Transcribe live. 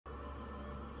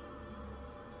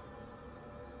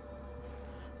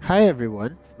Hi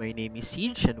everyone, my name is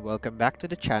Siege and welcome back to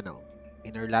the channel.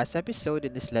 In our last episode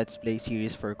in this Let's Play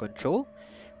series for Control,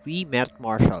 we met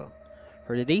Marshall.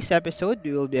 For today's episode,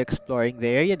 we will be exploring the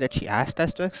area that she asked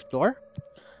us to explore.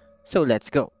 So let's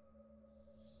go.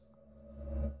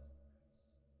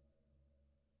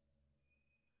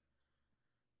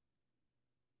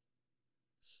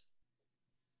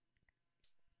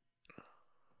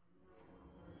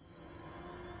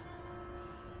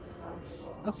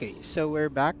 Okay, so we're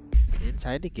back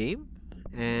inside the game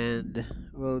and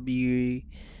we'll be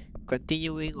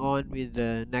continuing on with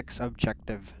the next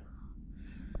objective.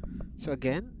 So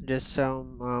again, just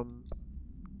some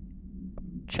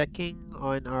checking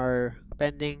on our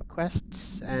pending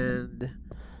quests and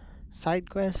side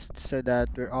quests so that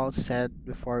we're all set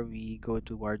before we go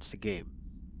towards the game.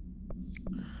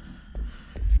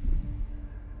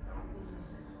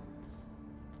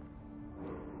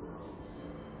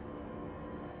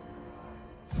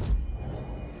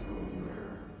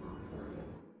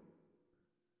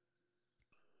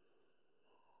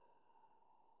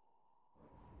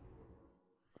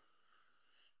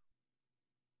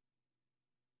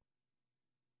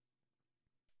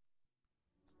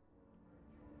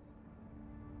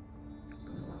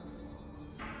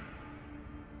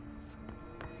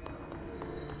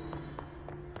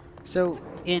 So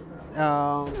in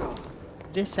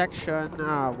this section,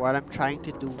 what I'm trying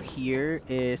to do here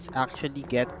is actually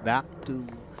get back to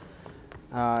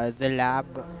the lab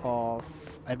of,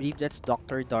 I believe that's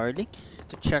Dr. Darling,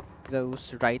 to check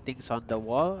those writings on the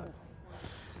wall,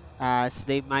 as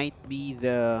they might be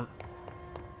the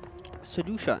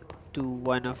solution to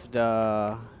one of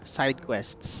the side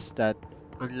quests that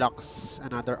unlocks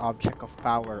another object of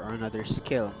power or another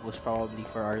skill, most probably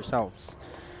for ourselves.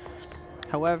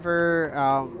 However,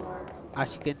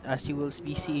 as you will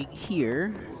be seeing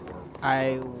here,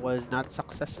 I was not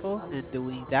successful in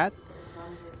doing that,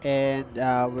 and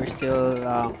we're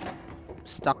still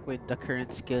stuck with the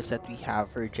current skills that we have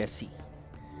for Jesse.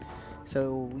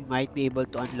 So we might be able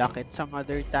to unlock it some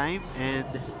other time,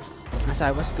 and as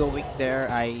I was going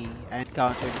there, I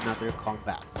encountered another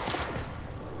combat.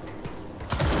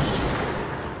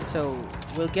 So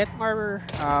we'll get more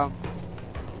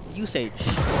usage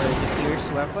for the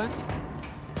Pierce weapon.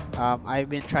 I've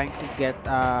been trying to get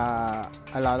a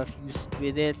lot of use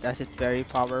with it as it's very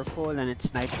powerful and it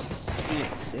snipes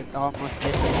units. It almost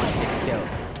is a one-hit kill.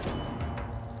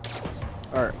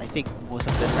 Or I think most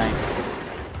of the time it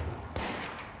is.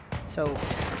 So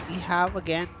we have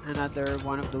again another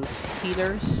one of those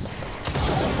healers.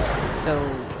 So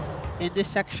in this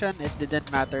section it didn't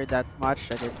matter that much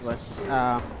that it was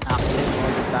active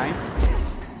all the time.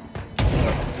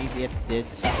 Maybe it did.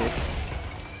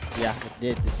 Yeah, it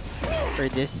did. For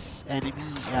this enemy,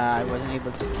 I wasn't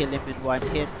able to kill him in one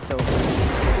hit, so he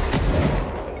was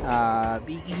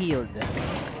being healed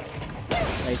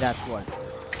by that one.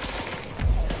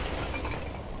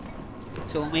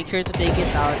 So make sure to take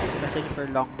it out, especially for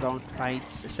long round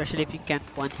fights, especially if you can't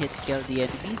one-hit kill the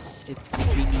enemies.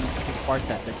 It's really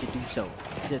important that you do so.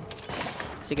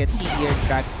 As you can see here,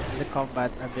 dragged the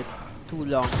combat a bit too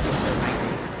long for my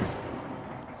taste.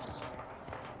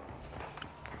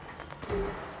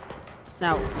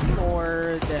 Now,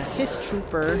 for his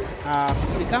trooper,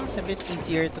 it becomes a bit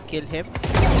easier to kill him,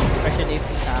 especially if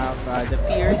we have the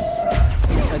Pierce.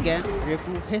 So again,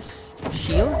 remove his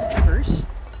shield first.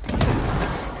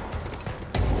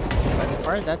 But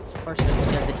before that, first let's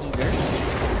kill the healer.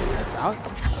 That's out.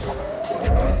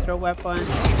 Throw weapons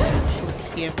and shoot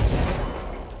him.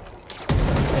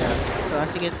 Yeah. So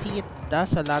as you can see, it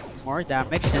does a lot more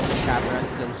damage than the Shatter at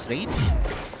close range.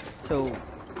 So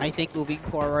I think moving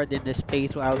forward in this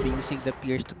playthrough, I'll be using the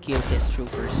Pierce to kill his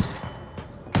troopers.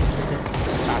 It's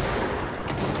faster.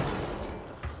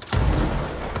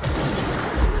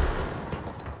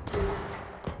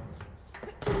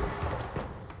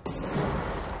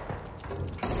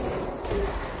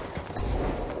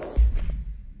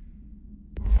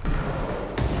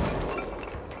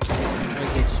 I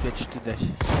can switch to the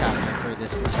Shatter for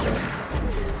this one though.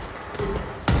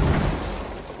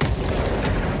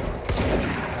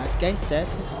 Guy's dead,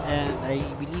 and I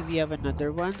believe we have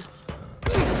another one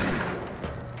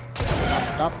up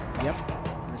top. Yep,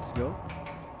 let's go.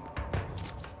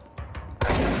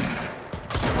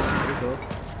 There we go.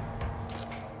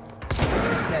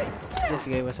 This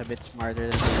guy was a bit smarter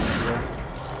than the usual.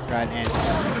 Ran and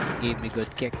gave me good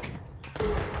kick.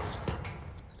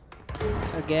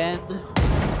 So again,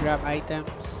 grab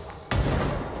items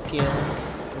to kill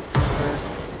the trooper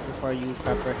before you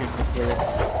pepper him with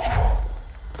bullets.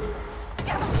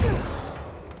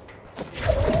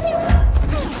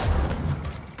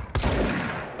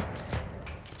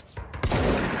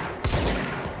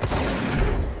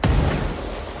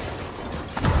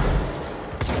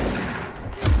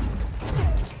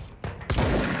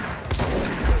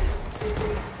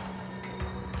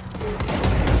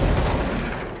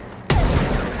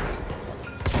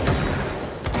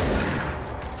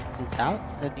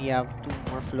 and we have two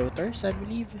more floaters, I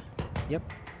believe. Yep,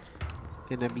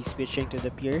 gonna be switching to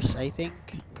the piers, I think.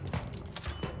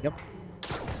 Yep,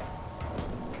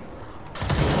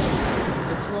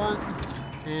 that's one,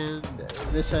 and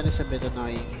this one is a bit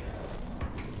annoying.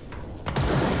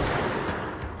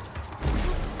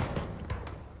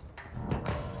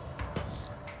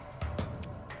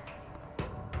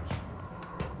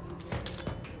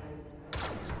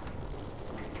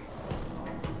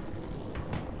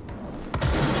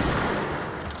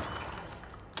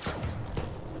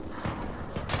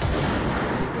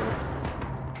 There you go.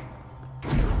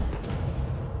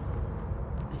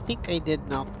 I think I did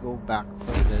not go back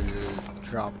for the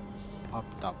drop up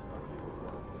top.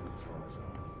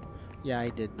 Yeah, I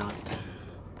did not.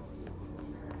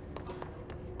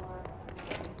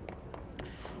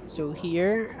 So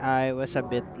here I was a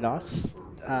bit lost.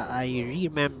 I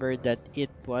remembered that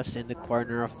it was in the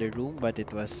corner of the room, but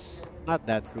it was not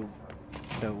that room.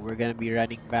 So we're gonna be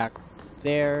running back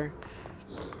there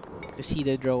to see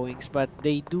the drawings, but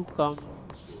they do come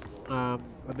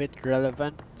a bit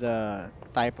relevant, the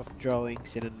type of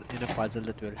drawings in a puzzle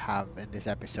that we'll have in this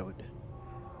episode.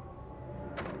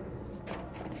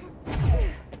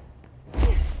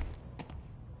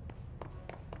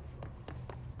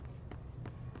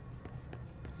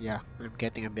 Yeah, I'm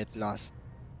getting a bit lost.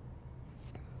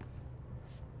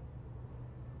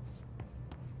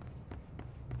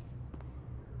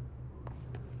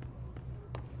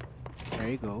 There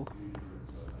you go.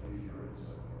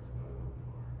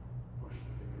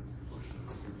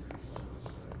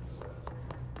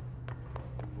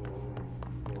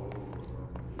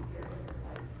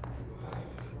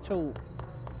 So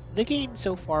the game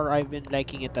so far, I've been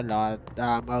liking it a lot.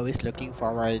 Always looking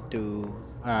forward to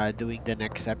doing the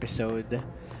next episode.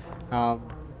 Um,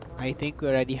 I think we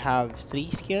already have three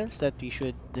skills that we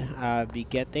should be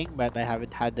getting, but I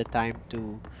haven't had the time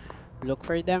to look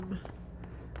for them.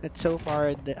 But so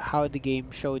far, how the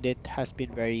game showed it has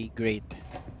been very great.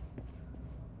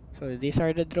 So these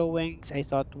are the drawings. I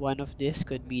thought one of this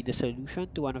could be the solution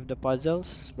to one of the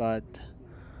puzzles, but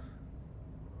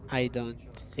I don't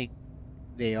think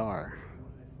they are.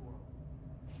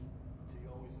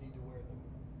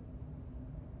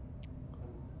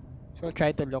 So I'll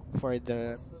try to look for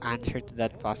the answer to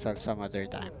that puzzle some other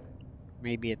time.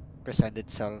 Maybe it presents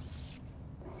itself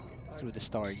through the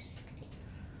story.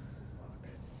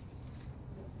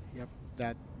 Yep,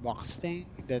 that box thing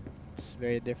that's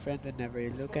very different whenever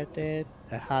you look at it.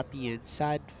 A happy and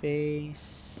sad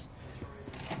face.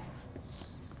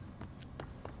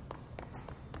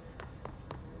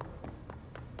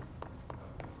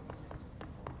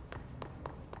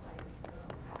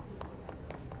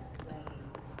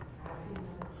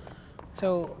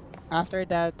 So after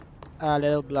that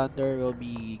little blunder, we'll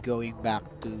be going back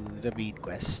to the main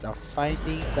quest of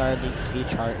finding Darling's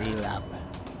HRA lab.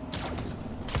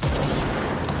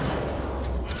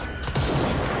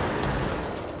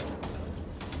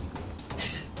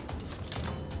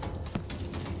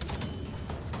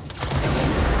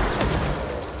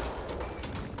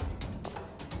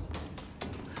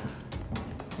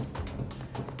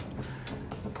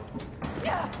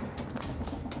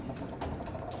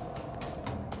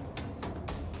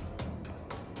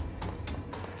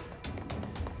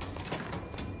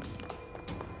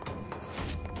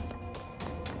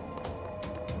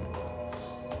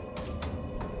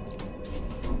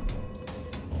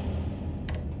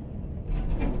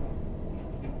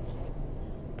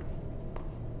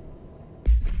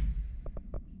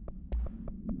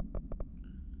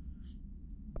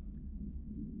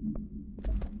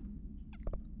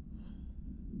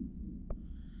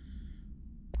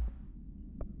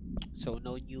 So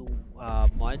no new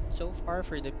mod so far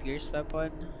for the Pierce weapon.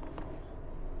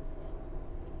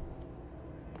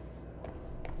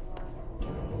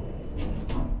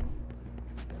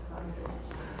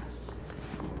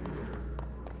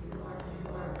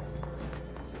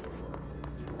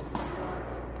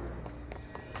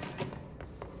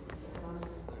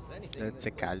 That's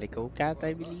a calico cat,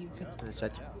 I believe. That's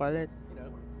what you call it.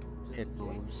 It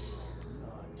moves.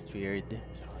 It's weird.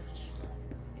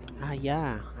 Ah,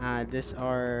 yeah. These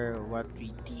are what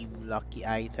we deem lucky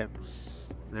items.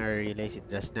 I realize it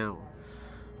does now.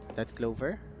 That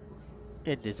clover,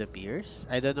 it disappears.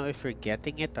 I don't know if we're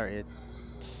getting it or it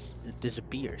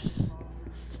disappears.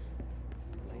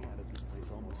 Layout of this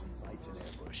place almost invites an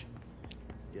ambush.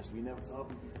 Guess we never thought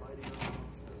we'd be fighting.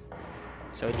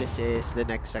 So this is the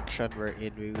next section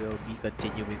wherein we will be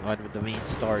continuing on with the main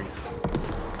story.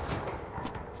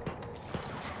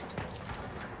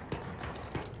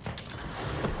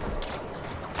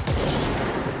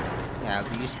 Yeah, I'll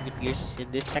be using the pierce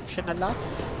in this section a lot.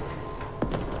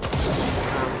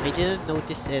 I didn't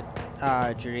notice it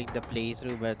during the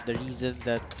playthrough, but the reason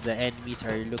that the enemies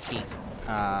are looking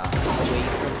away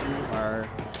from you or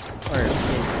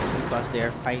is because they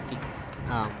are fighting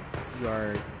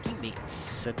your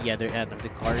teammates at the other end of the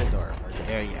corridor or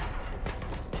the area.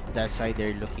 That's why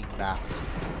they're looking back.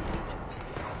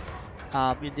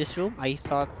 In this room, I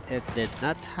thought it did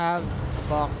not have a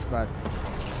box, but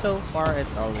so far it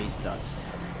always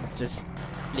does. It's just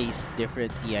placed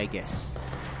differently, I guess.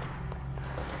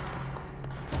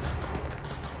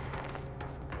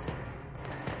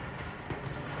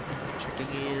 Checking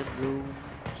in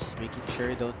rooms, making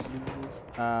sure don't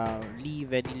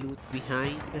leave any loot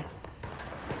behind.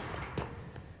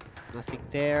 Nothing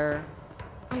there.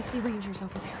 I see rangers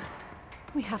over there.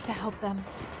 We have to help them.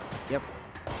 Yep,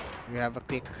 we have a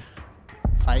quick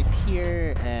fight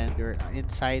here, and we're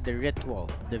inside the ritual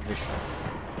division.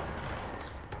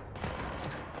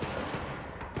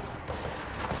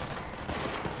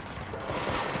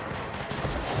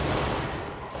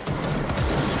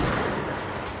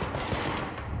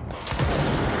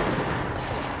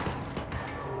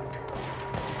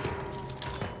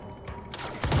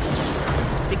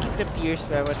 Taking the Pierce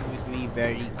weapon would be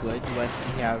very good once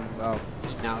we have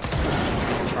enough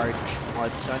recharge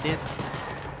mods on it.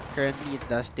 Currently, it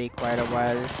does take quite a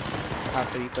while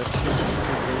after you consume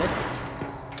the bullets.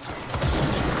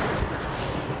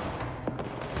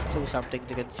 So something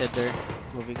to consider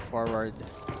moving forward.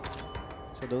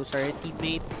 So those are our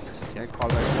teammates. They're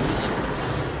color green.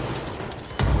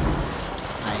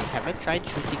 I haven't tried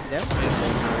shooting them. I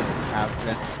don't know if we have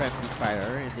friendly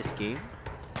fire in this game.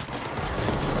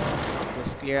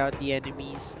 Just clear out the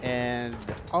enemies, and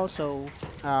also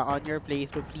on your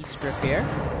playthrough, please prepare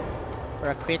for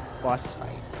a quick boss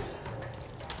fight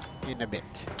in a bit.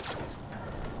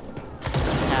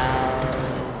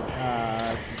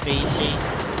 Have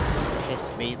banelings,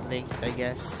 his banelings, I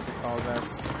guess we call them.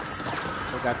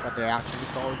 Forgot what they're actually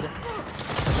called.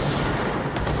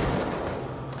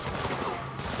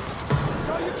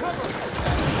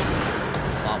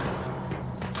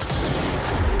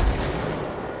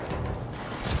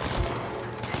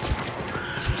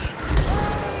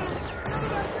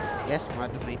 Yes,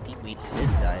 one of my teammates did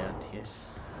die on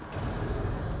his.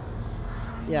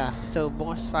 Yeah, so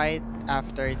boss fight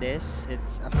after this,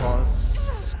 it's a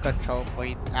false control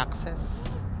point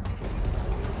access.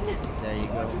 There you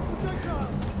go.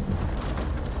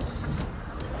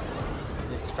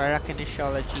 It's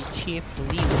Parakinesiology Chief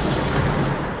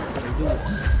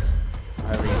Lewis,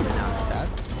 however you pronounce that.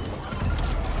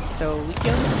 So we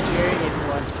kill him here in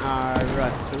one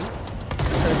run through.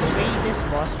 So the way this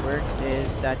boss works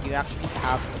is that you actually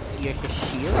have to clear his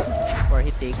shield before he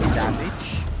takes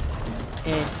damage,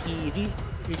 and he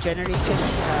regenerates it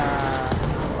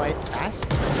quite fast.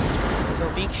 So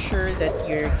make sure that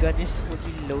your gun is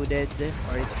fully loaded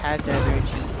or it has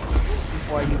energy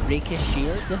before you break his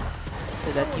shield,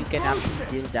 so that you can actually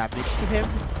deal damage to him.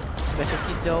 Because if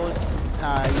you don't,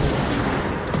 you will be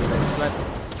wasting the bullets. But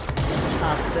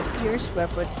the pierce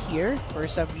weapon here, for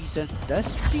some reason,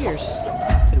 does pierce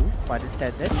through, pun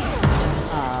intended,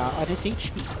 on his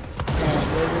HP. And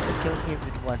we're able to kill him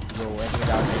in one go and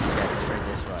without any deaths for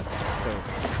this run. So,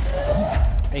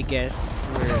 I guess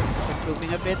we're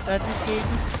improving a bit on this game.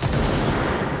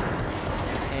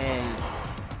 And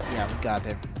yeah, we got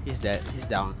him. He's dead. He's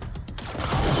down.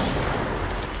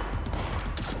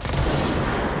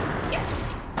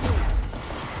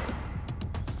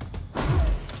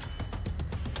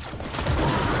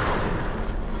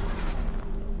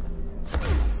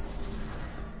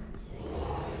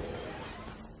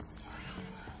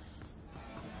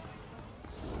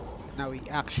 Now we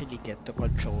actually get to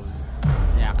control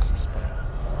the access point.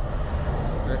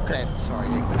 Or cleanse, sorry,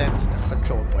 I cleansed the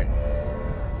control point.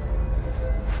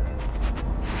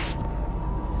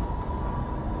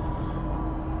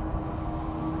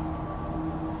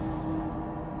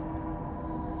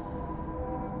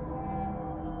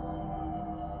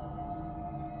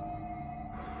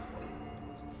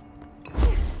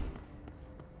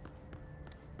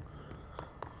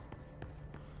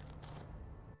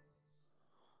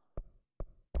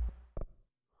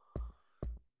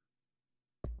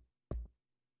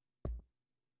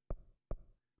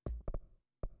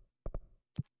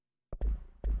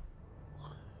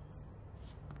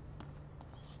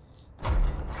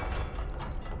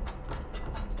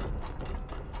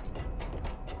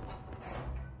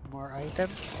 More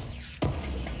items.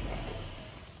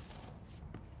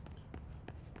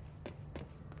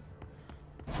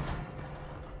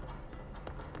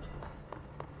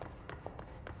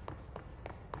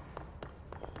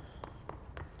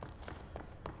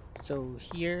 So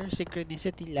here,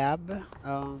 Synchronicity Lab.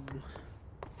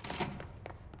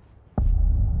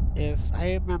 if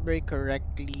I remember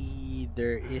correctly,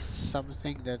 there is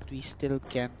something that we still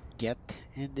can't get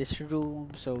in this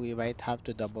room, so we might have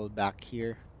to double back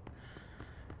here.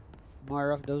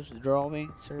 More of those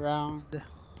drawings around.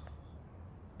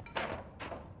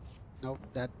 Nope,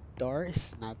 that door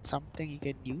is not something you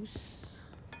can use.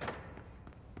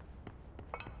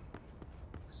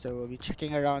 So we'll be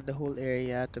checking around the whole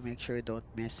area to make sure we don't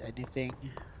miss anything.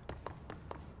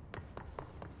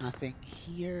 Nothing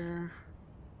here.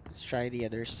 Let's try the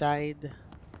other side.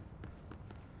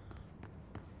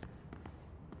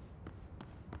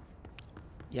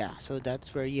 Yeah, so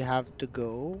that's where you have to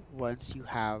go once you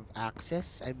have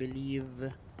access. I believe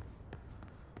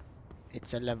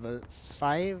it's a level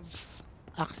 5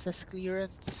 access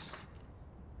clearance,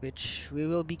 which we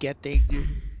will be getting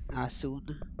soon.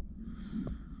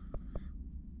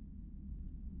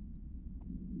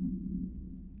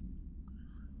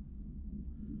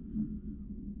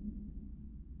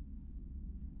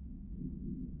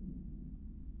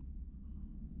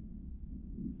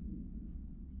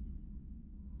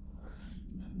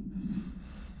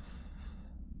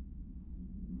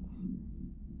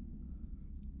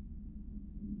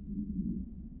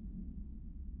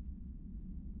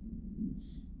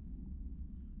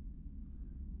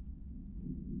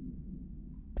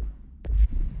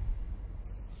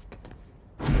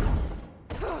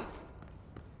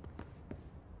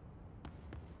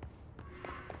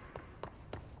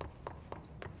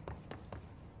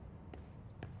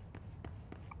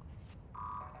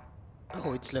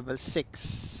 Oh, it's level 6.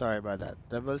 Sorry about that.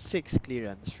 Level 6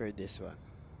 clearance for this one.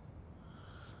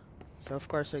 So of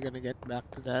course we're gonna get back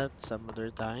to that some other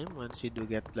time once you do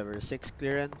get level 6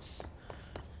 clearance.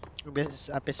 In this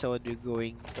episode we're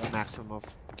going to a maximum of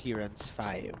clearance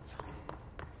 5.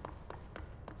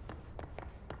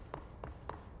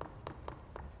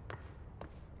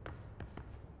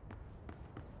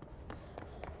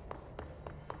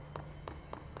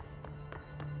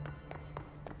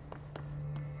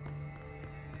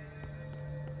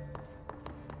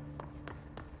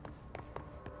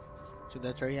 So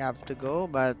that's where you have to go,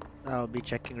 but I'll be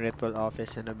checking ritual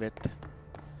office in a bit.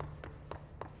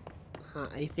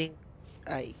 I think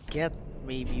I get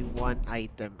maybe one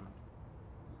item.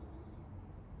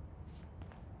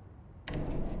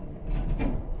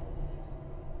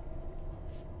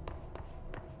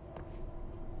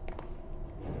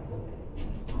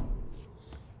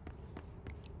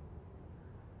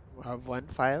 We have one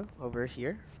file over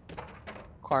here.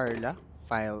 Carla,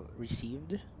 file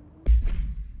received.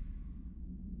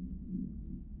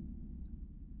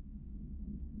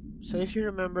 So if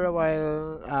you remember a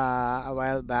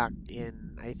while back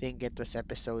in, I think it was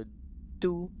episode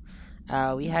 2,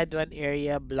 we had one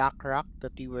area, Black Rock,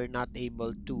 that we were not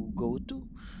able to go to.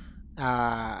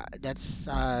 That's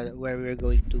where we're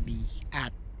going to be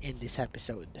at in this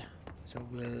episode. So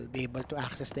we'll be able to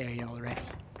access the area already.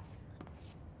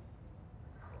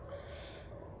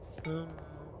 Um,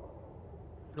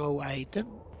 no item?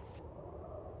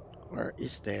 Or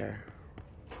is there?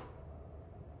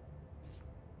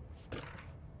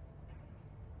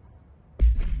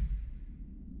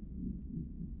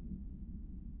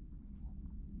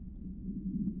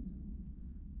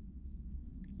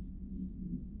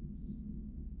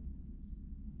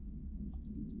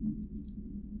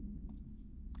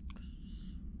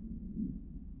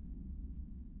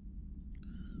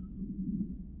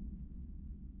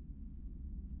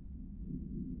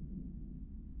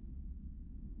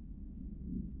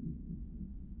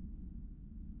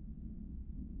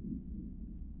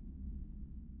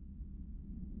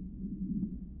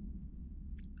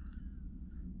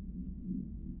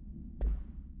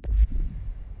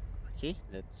 Okay,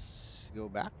 let's go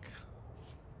back.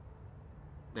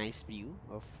 Nice view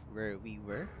of where we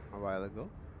were a while ago.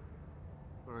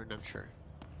 Or not sure.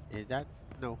 Is that?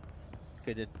 No,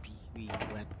 couldn't be. We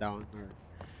went down or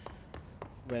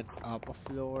went up a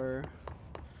floor.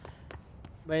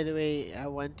 By the way,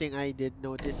 one thing I did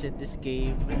notice in this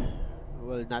game,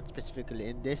 well, not specifically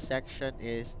in this section,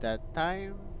 is that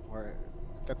time or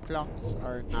the clocks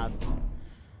are not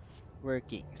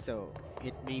working. So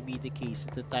it may be the case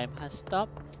that the time has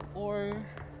stopped, or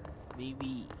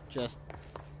maybe just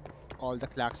all the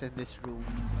clocks in this room,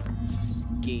 this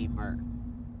game, or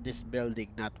this building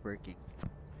not working.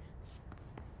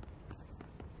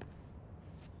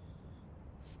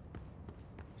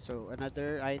 So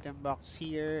another item box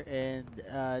here, and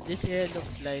this area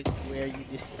looks like where you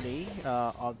display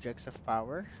objects of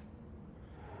power.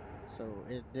 So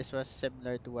this was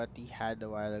similar to what we had a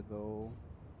while ago.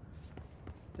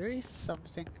 There is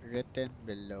something written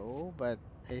below, but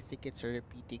I think it's a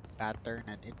repeating pattern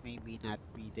and it may be not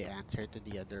be the answer to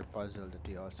the other puzzle that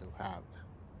we also have.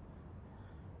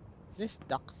 This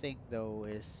duck thing though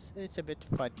it's a bit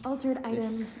funny, Altered item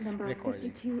this number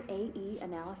recording. 52AE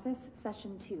analysis,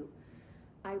 session 2.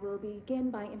 I will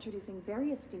begin by introducing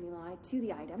various stimuli to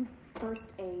the item. First,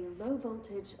 a low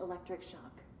voltage electric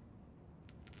shock.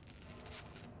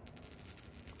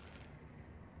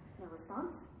 No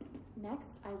response.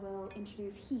 Next, I will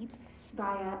introduce heat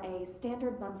via a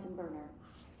standard Bunsen burner.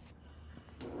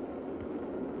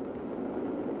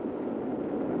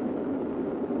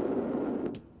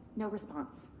 No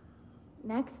response.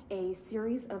 Next, a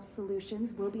series of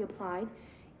solutions will be applied,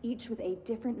 each with a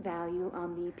different value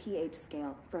on the pH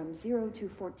scale, from 0 to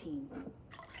 14.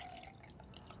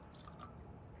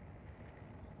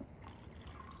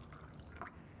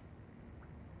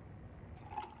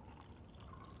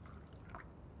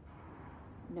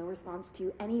 No response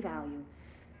to any value.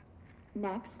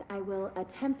 Next, I will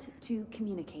attempt to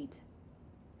communicate.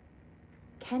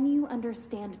 Can you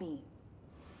understand me?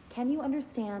 Can you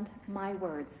understand my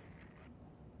words?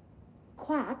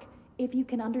 Quack if you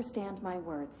can understand my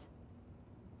words.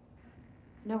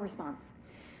 No response.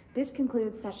 This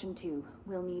concludes session 2.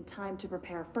 We'll need time to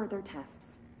prepare further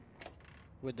tests.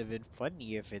 Would have been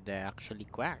funny if it actually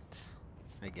quacked,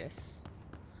 I guess.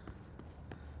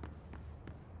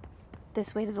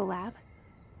 This way to the lab?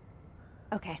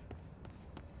 Okay.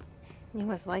 You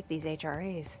must like these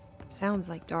HRAs. Sounds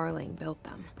like Darling built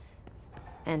them.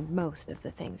 And most of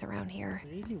the things around here.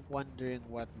 Really wondering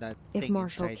what that If thing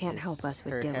Marshall inside can't help us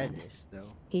with her head Dylan, is,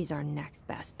 though. he's our next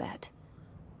best bet.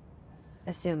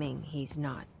 Assuming he's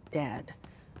not dead.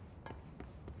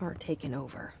 Or taken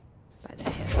over by the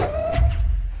hiss.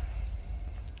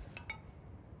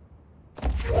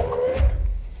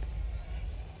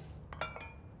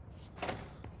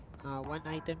 One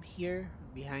item here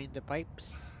behind the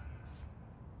pipes.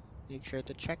 Make sure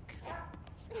to check.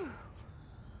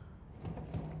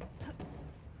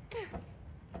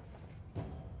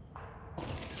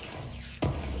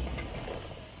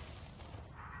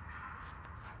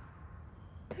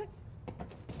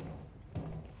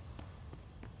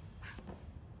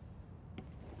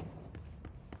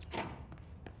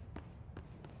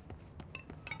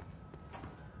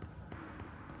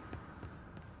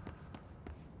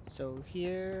 So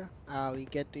here we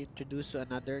get to introduce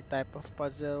another type of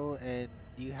puzzle, and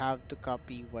you have to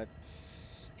copy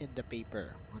what's in the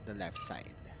paper on the left side.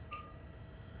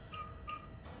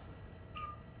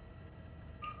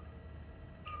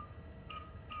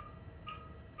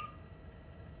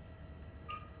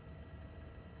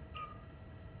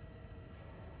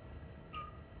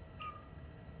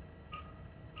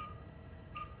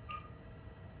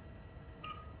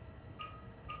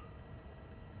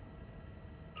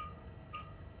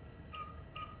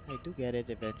 I do get it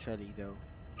eventually though.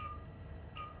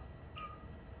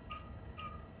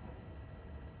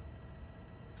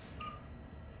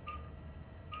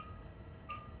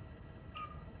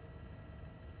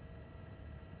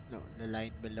 No, the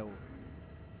line below.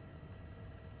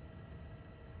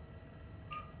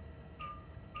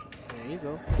 There you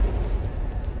go.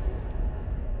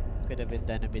 Could have been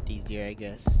done a bit easier, I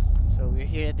guess. So we're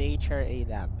here in the HRA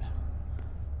lab.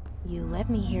 You let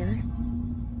me here.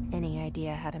 Any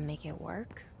idea how to make it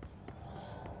work?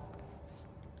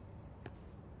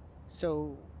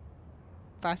 So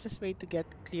fastest way to get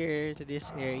clear to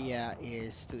this area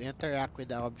is to interact with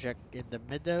the object in the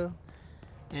middle,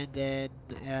 and then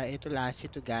it will ask you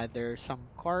to gather some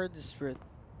cards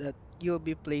that you'll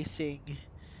be placing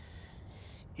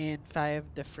in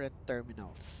 5 different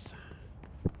terminals.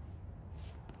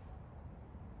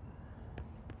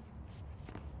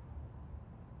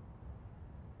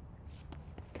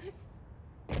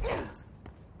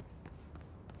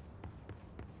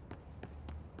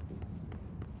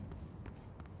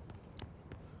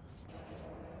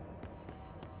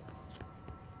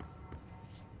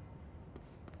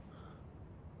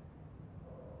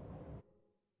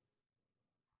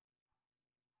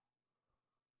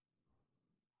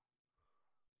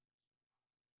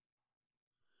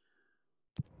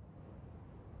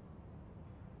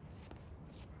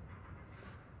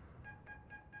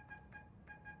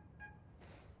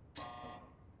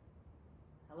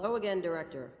 Hello again,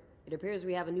 Director. It appears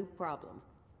we have a new problem.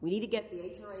 We need to get the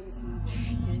HRA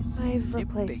machine. I've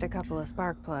replaced a couple of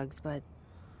spark plugs, but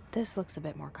this looks a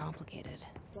bit more complicated.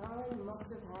 Darling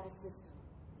must have had a system.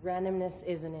 Randomness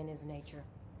isn't in his nature.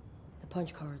 The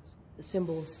punch cards, the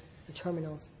symbols, the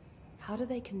terminals. How do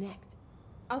they connect?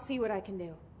 I'll see what I can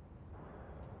do.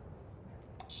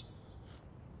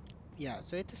 yeah,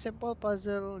 so it's a simple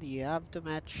puzzle. You have to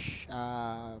match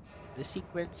the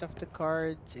sequence of the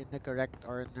cards in the correct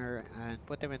order and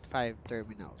put them in 5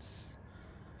 terminals.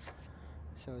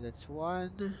 So that's one,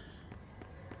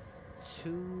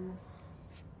 two,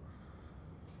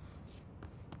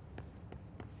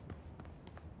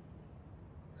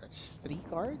 that's 3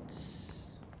 cards,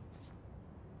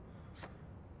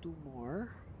 two more.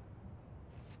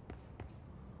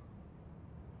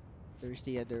 There's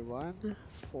the other one,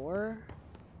 four.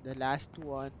 The last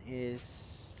one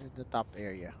is in the top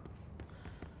area,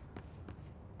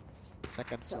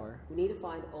 second So, floor. we need to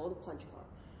find all the punch cards.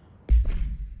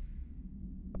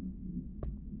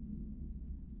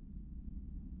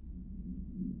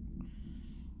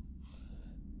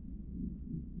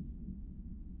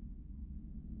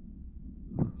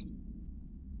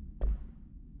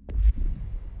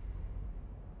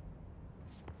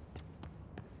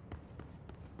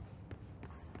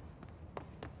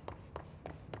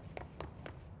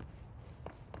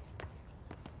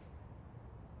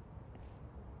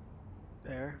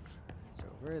 There, it's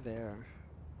over there.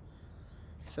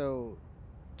 So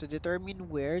to determine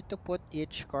where to put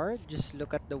each card, just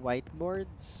look at the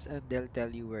whiteboards and they'll tell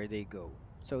you where they go.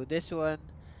 So this one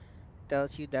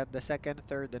tells you that the second,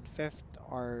 third, and fifth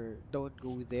are don't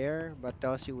go there, but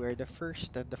tells you where the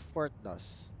first and the fourth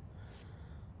does.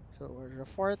 So for the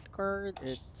fourth card,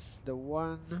 it's the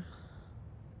one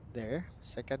there,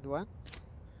 second one.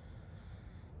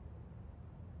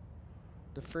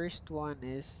 The first one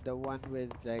is the one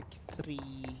with like 3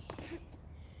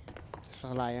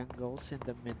 triangles in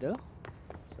the middle.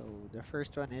 So the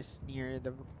first one is near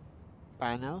the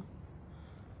panel.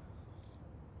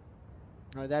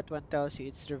 Now that one tells you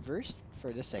it's reversed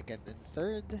for the second and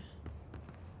third.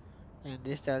 And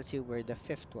this tells you where the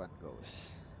fifth one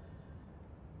goes.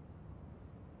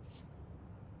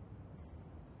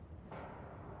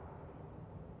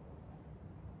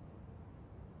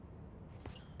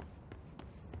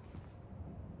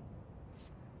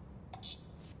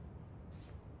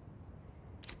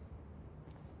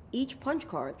 Each punch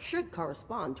card should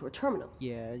correspond to a terminal.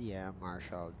 Yeah,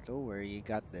 Marshall. Don't worry, you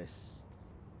got this.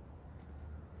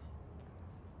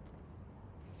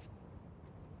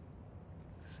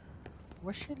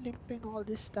 Was she limping all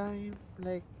this time?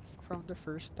 Like, from the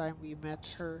first time we met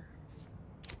her?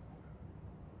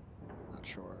 Not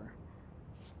sure.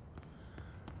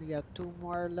 We got 2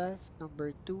 more left,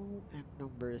 number 2 and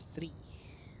number 3.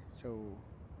 So,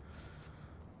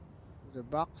 the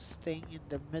box thing in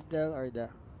the middle or the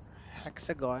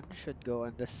hexagon should go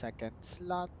on the second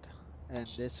slot. And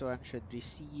this one should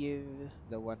receive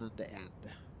the one on the end.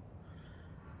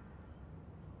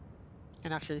 You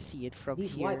can actually see it from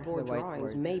These here, the whiteboard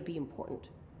drawings whiteboard. may be important.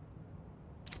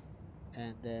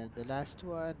 And then the last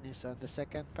one is on the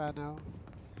second panel.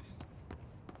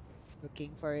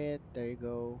 Looking for it. There you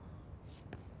go.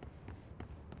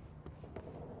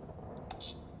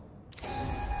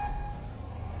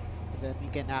 Then we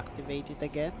can activate it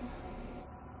again.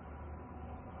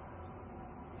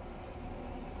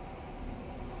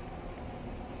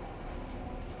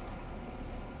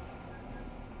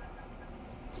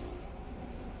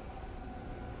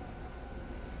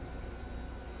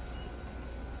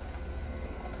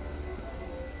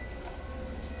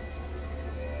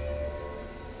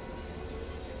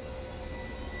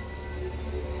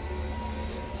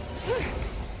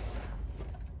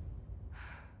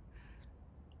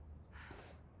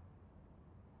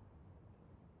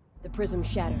 The prism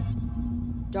shattered.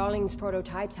 Darling's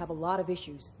prototypes have a lot of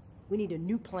issues. We need a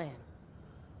new plan.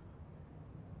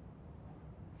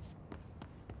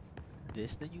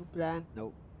 This the new plan?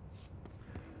 Nope.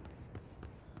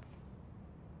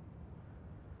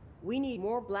 We need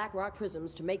more black rock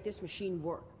prisms to make this machine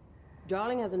work.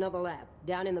 Darling has another lab,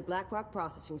 down in the black rock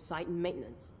processing site in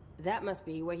maintenance. That must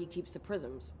be where he keeps the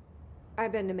prisms.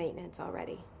 I've been to maintenance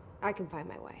already. I can find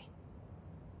my way.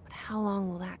 But how long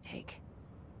will that take?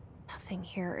 Nothing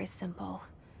here is simple.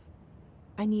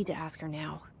 I need to ask her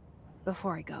now,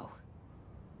 before I go.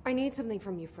 I need something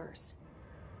from you first.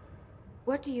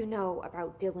 What do you know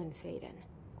about Dylan Faden?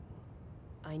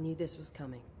 I knew this was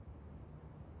coming.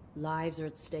 Lives are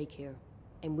at stake here,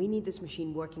 and we need this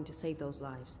machine working to save those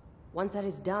lives. Once that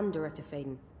is done, Director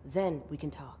Faden, then we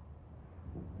can talk.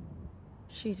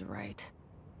 She's right.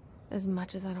 As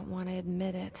much as I don't want to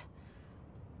admit it.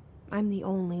 I'm the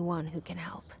only one who can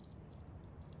help.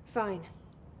 Fine.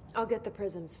 I'll get the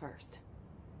prisms first.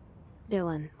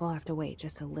 Dylan will have to wait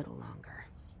just a little longer.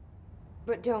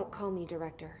 But don't call me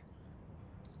Director.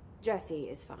 Jesse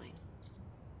is fine.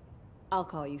 I'll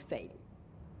call you Faden.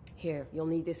 Here, you'll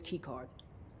need this keycard.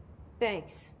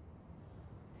 Thanks.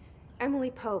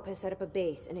 Emily Pope has set up a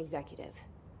base in Executive.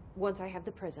 Once I have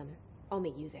the prism, I'll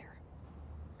meet you there.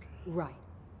 Right.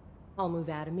 I'll move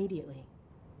out immediately.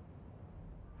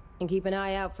 And keep an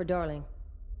eye out for Darling.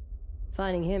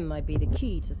 Finding him might be the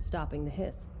key to stopping the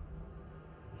hiss.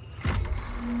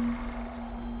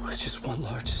 It's just one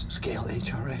large-scale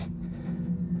HRA.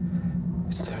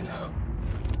 It's there now.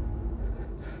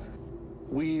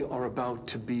 We are about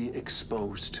to be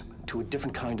exposed to a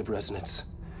different kind of resonance.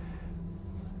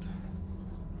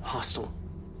 Hostile,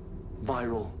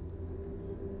 viral,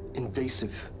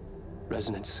 invasive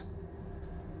resonance.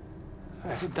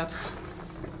 That's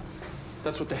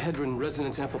what the Hedron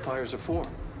resonance amplifiers are for.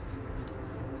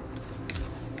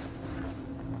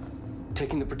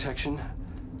 Taking the protection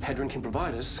Hedron can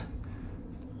provide us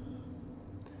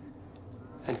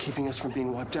and keeping us from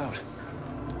being wiped out.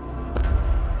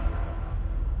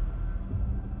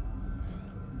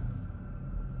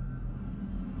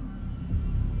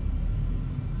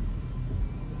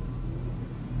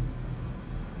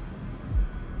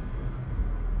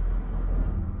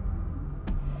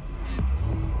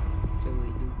 So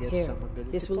we do get Here, some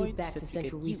ability this will lead points back that to we can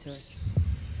central use. research.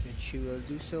 And she will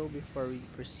do so before we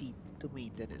proceed to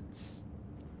maintenance.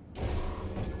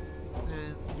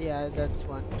 And yeah, that's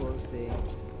one cool thing.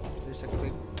 There's a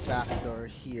quick back door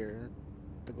here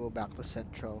to go back to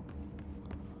Central.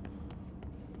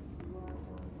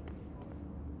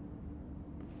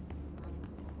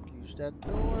 Use that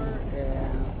door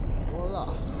and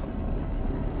voila!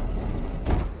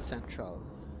 Central.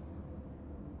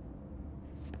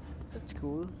 That's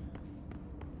cool.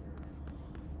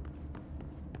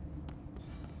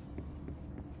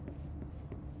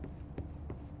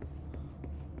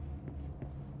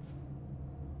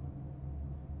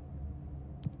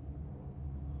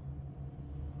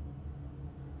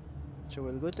 So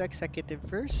we'll go to executive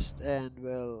first and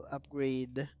we'll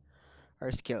upgrade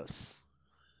our skills.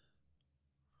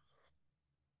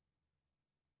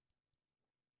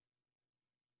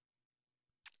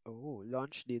 Oh,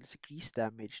 launch deals increased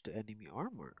damage to enemy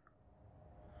armor.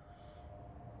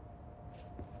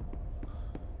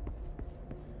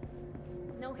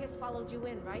 No hiss followed you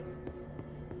in, right?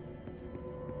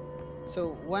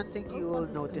 So one thing you Pope will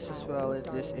wants us to notice as compile well all of in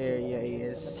this Darling's data area entries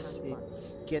for the is past month.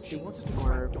 it's She getting wants us to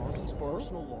more crack Darling's people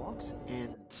personal logs?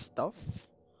 and stuff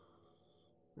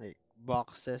like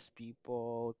boxes,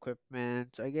 people,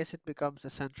 equipment. So I guess it becomes a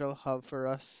central hub for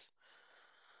us.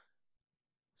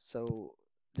 So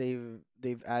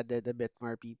they've added a bit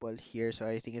more people here, so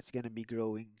I think it's gonna be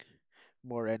growing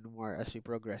more and more as we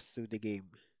progress through the game.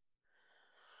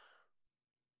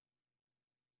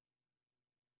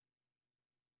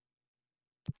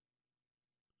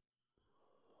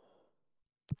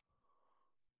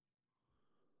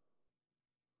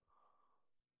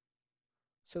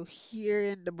 So here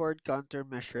in the board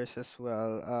countermeasures as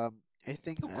well, I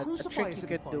think He'll a crucify trick us you if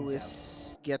he can do finds out.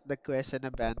 is get the quest and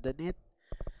abandon it.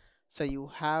 So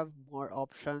you have more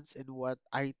options in what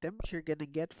items you're gonna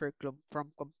get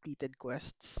from completed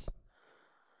quests.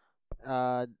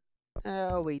 Uh,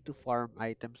 a way to farm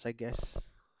items, I guess.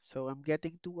 So I'm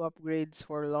getting 2 upgrades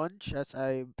for launch as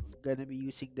I'm gonna be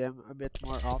using them a bit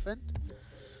more often.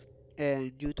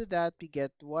 And due to that, we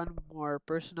get one more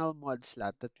personal mod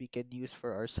slot that we can use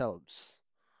for ourselves.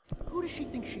 Who does she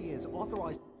think she is?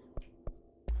 Authorized?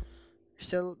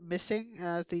 Still missing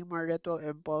 3 more ritual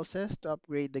impulses to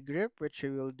upgrade the grip, which we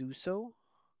will do so.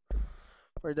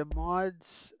 For the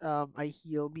mods,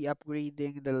 he'll be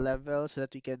upgrading the level so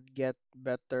that we can get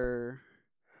better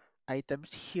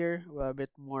items here, a bit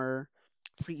more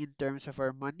free in terms of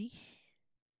our money.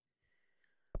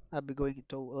 I'll be going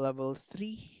to level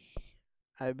 3,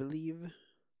 I believe.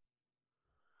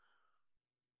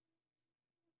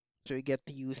 So we get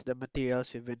to use the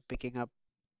materials we've been picking up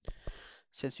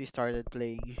since we started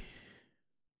playing.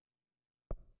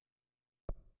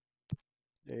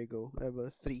 There you go, level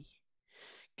 3.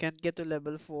 Can't get to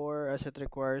level 4 as it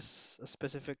requires a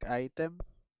specific item,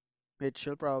 which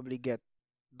you'll probably get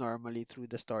normally through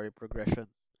the story progression.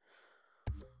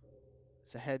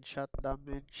 It's a headshot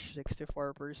damage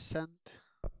 64%,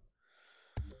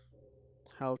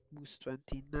 health boost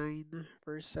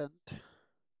 29%,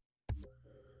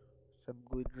 some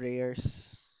good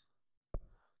rares.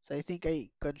 So I think I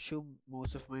consumed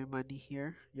most of my money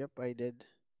here. Yep, I did.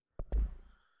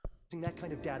 That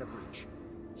kind of data breach.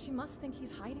 She must think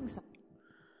he's hiding something.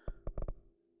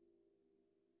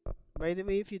 By the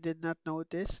way, if you did not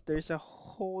notice, there's a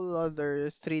whole other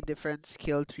 3 different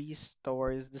skill trees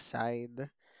towards the side.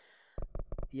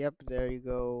 Yep, there you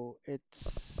go.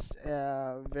 It's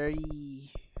very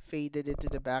faded into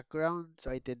the background,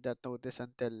 so I did not notice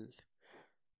until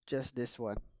just this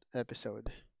one episode.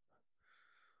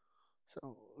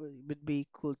 So it would be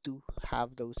cool to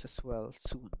have those as well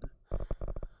soon.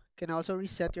 Can also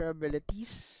reset your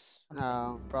abilities.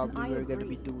 And Probably I we're gonna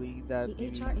be agree. doing that The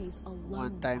maybe HRAs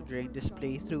one alone time help. during this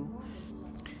playthrough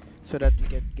so that we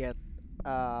can get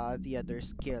the other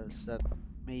skills that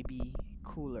may be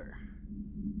cooler.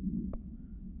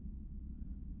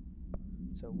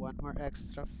 So one more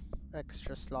extra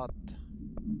slot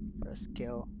for a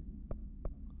skill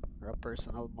or a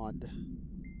personal mod.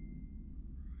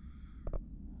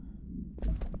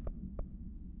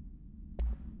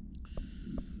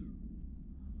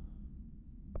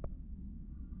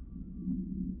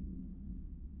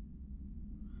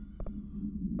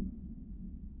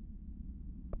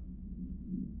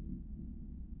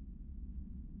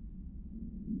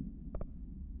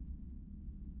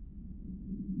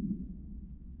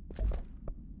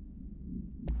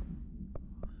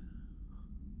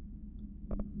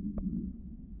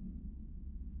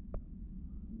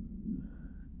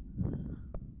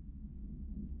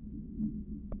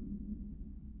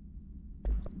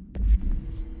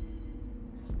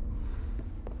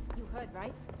 You heard,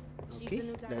 right? She's the Okay,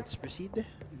 new let's director. proceed.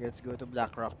 Let's go to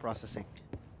Blackrock Processing.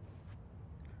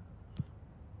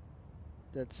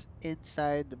 That's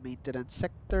inside the maintenance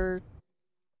sector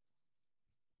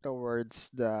towards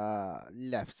the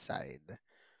left side.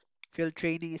 Field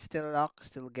training is still locked,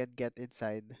 still get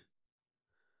inside.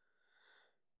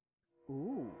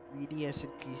 Ooh, really has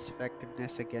increased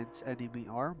effectiveness against enemy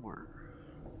armor.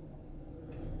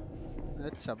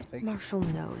 That's something. Marshall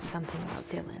knows something about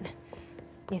Dylan.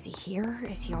 Is he here?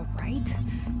 Is he all right?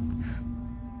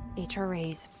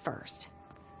 HRAs first.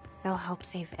 They'll help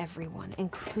save everyone,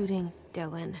 including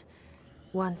Dylan,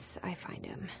 once I find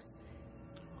him.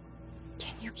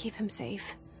 Can you keep him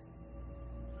safe?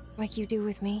 Like you do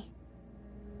with me?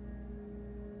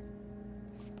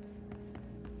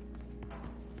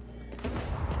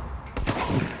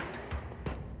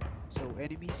 So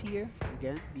enemies here,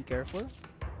 again, be careful.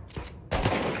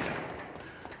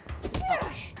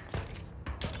 Ouch.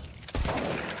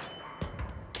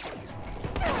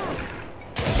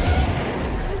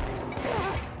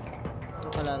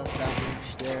 Took a lot of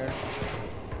damage there.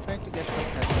 Trying to get some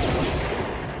headshots.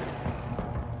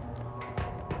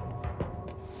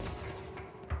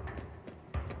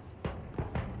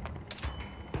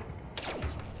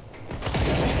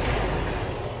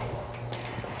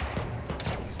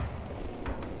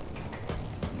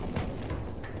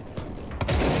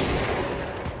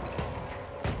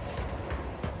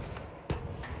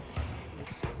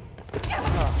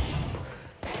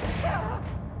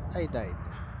 I died.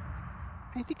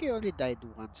 I think I only died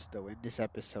once though in this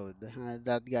episode.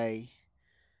 That guy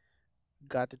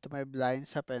got into my blind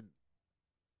spot and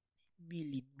me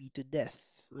lead me to death.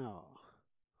 Oh.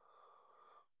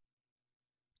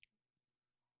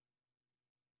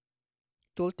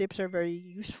 Tooltips are very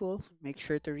useful. Make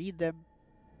sure to read them.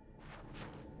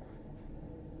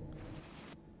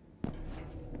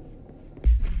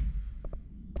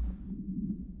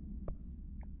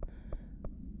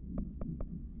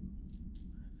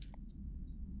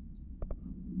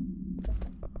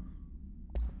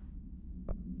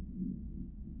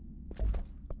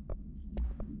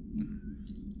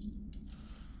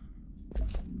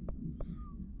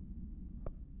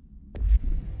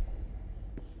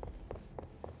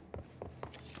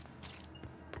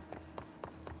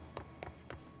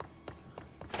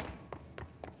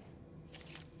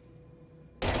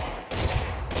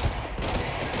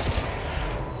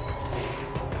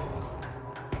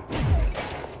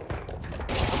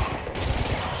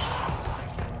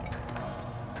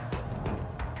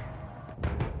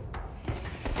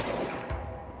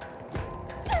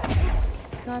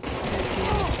 God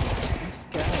freaking this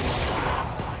guy.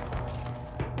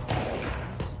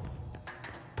 Sneaky.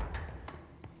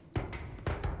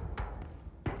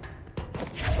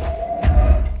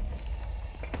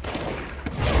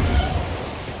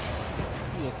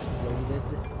 He exploded.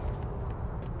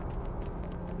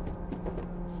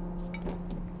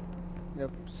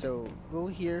 Yep, so go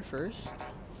here first.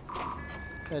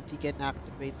 That you can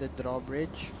activate the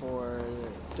drawbridge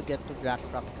to get to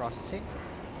Blackrock Processing.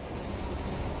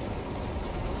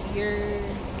 Here,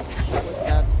 put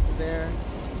that there,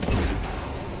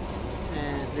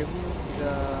 and remove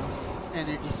the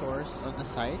energy source on the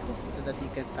side so that you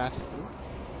can pass through.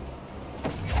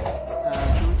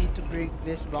 No need to bring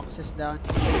these boxes down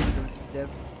here, you don't need them.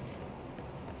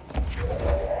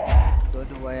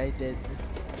 Don't know why I did.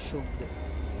 Assumed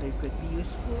they could be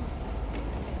useful.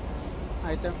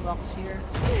 Item box here.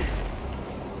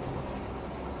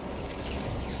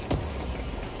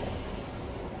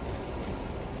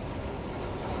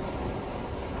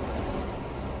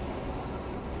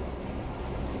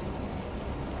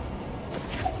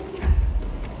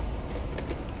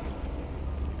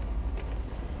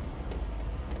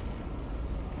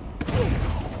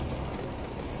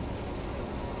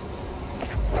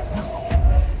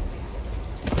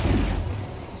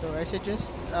 So I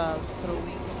suggest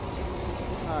throwing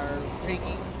or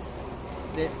bringing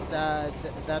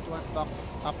that one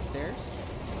box upstairs,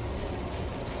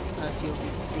 as you'll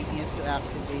be needing it to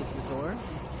activate the door.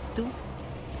 You need to.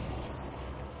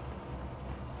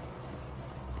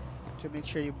 So make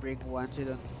sure you bring one so you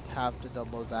don't have to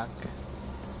double back.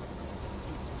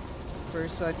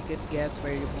 First one you can get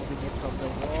by removing it from the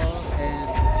wall,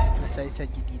 and as I said,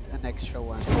 you need an extra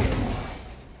one. So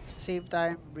same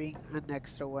time, bring an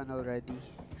extra one already.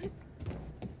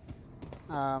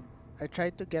 I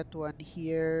tried to get one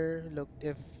here, looked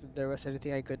if there was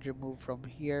anything I could remove from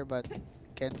here, but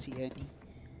can't see any.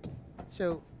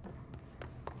 So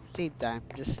same time,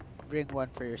 just bring one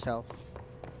for yourself.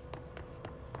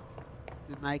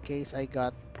 In my case, I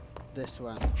got this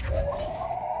one. There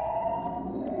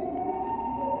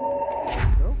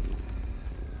you go.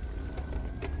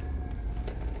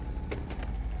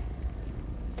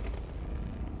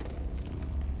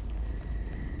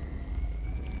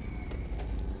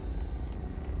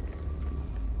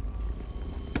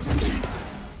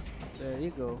 There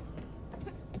you go.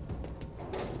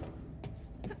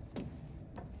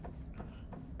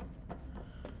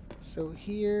 So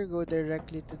here, go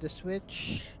directly to the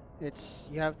switch.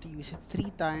 You have to use it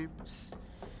 3 times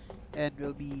and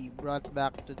will be brought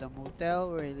back to the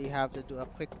motel where you have to do a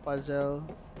quick puzzle.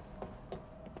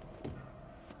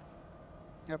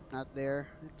 Yep, not there.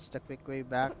 It's the quick way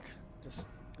back. Just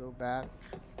go back.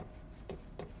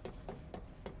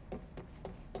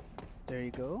 There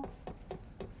you go.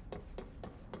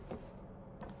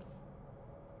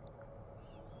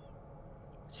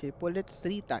 So you pull it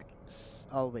 3 times,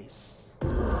 always.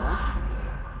 1,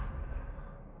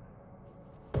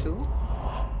 2,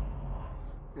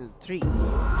 and 3.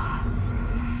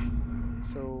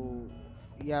 So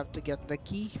you have to get the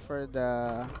key for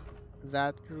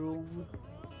that room.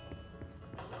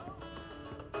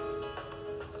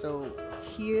 So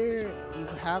here you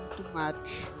have to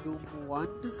match room 1,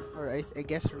 or I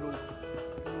guess room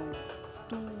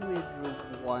 2 in room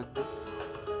 1,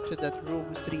 so that room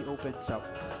 3 opens up.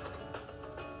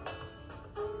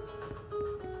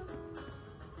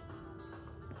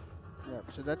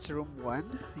 Yep, so that's room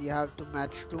 1. You have to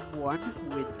match room 1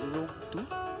 with room 2.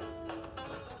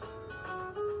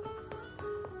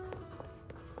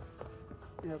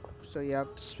 Yep, so you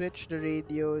have to switch the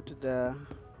radio to the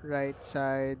right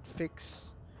side,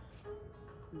 fix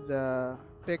the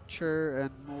picture,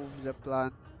 and move the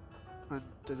plant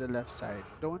onto the left side.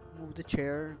 Don't move the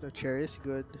chair is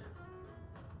good.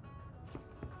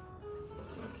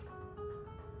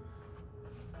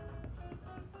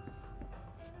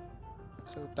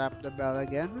 So tap the bell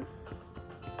again.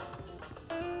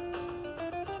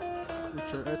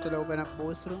 It will open up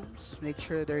both rooms. Make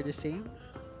sure they're the same.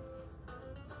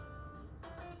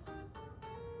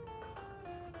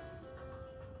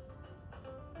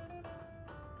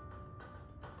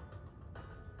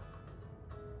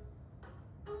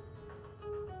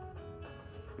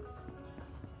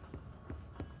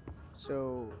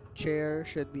 So chair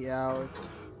should be out.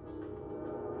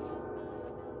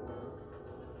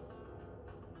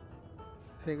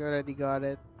 I think I already got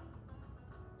it.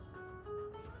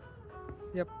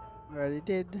 Yep, already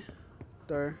did.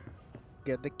 Door,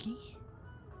 get the key.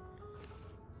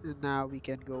 And now we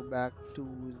can go back to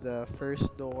the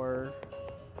first door.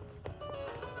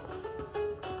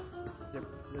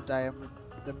 The diamond,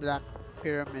 the black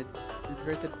pyramid,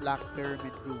 inverted black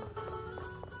pyramid room.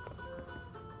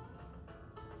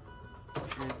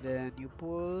 And then you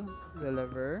pull the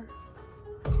lever,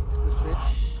 the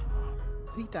switch,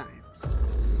 3 times.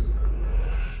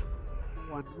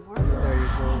 One more, there you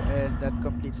go, and that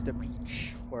completes the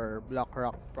breach for block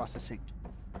rock processing.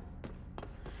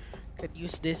 Can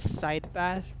use this side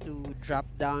path to drop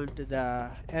down to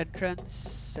the entrance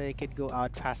so you can go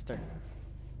out faster.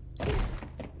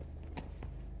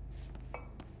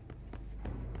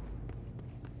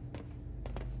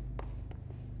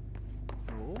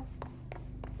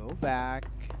 Go back.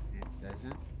 It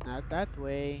doesn't, not that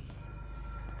way.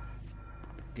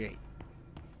 Great.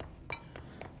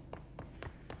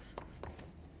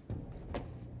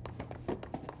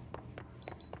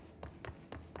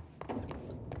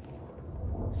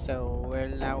 So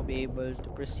we'll now be able to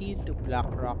proceed to black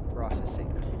rock processing.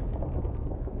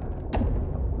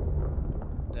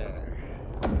 There.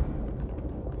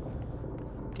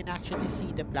 You can actually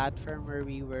see the platform where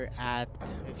we were at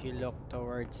if you look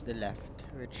towards the left,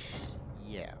 which,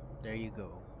 yeah, there you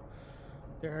go.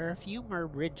 There are a few more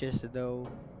bridges though.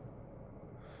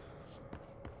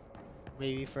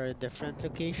 Maybe for a different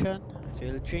location?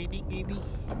 Field training maybe?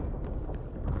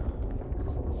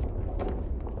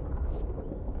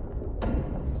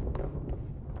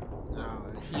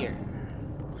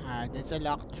 That's a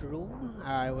locked room.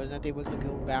 I was not able to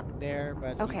go back there,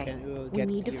 but Okay, we will we get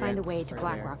need to find a clearance way to for there.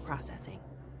 Blackrock processing.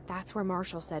 That's where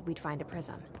Marshall said we'd find a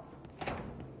prism.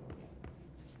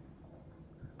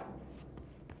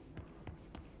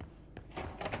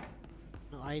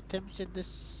 No items in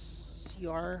this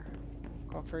CR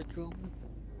comfort room.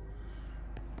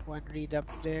 One read up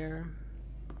there.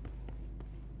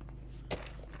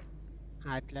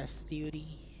 Atlas theory.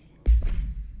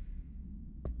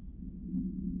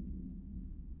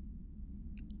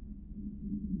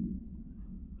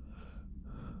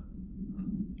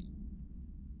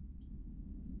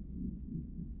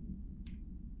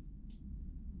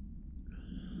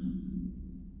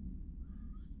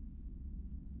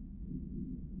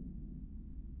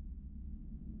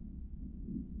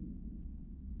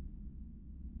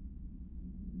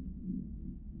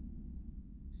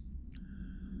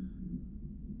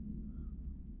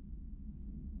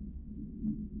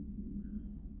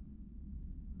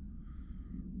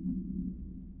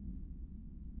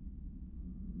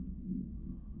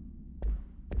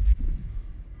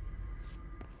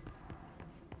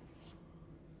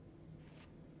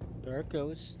 Door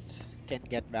closed. Can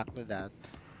get back to that.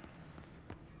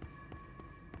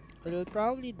 We'll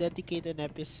probably dedicate an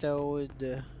episode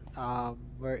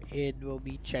wherein we'll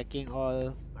be checking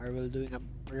all or we'll doing a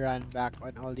run back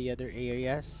on all the other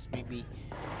areas. Maybe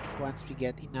once we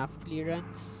get enough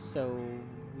clearance so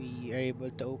we are able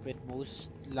to open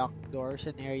most locked doors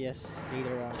and areas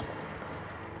later on.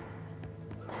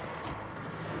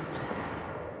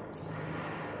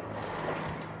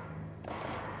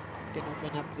 We can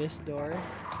open up this door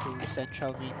to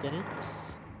central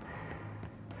maintenance.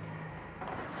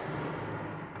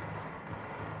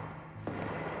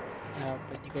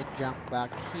 And you can jump back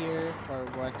here for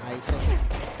one item.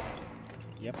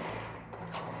 Yep.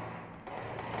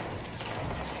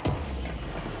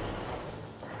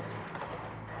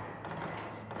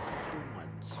 2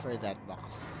 months for that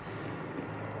box.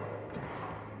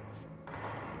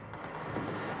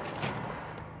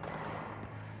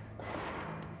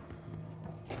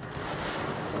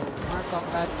 So more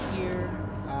combat here.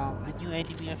 A new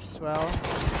enemy as well.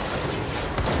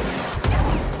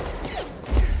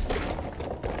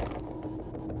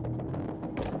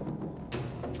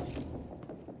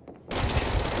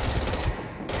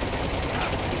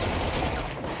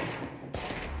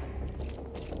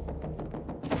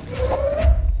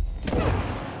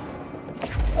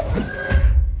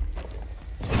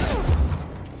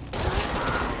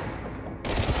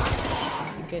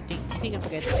 I think I'm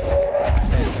getting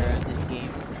better at this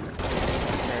game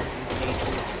compared to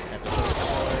Matrix episode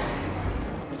 4.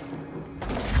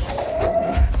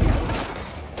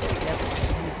 Yep,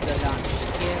 use the launch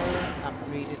skill,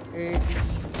 upgrade it early, it's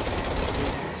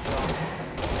really strong.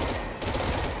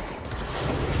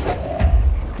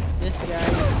 These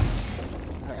guys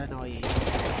are annoying. It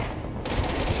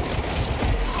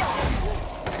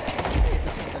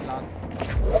took it a lot.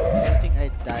 I don't think I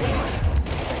died in this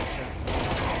section.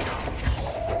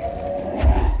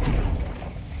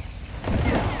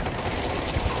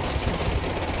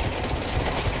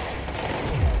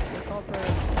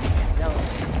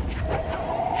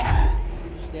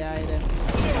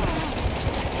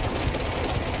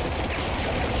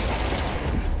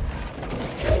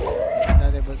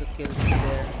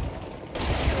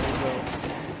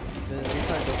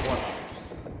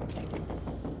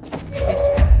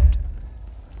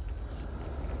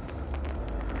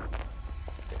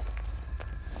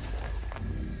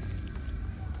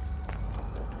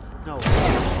 No.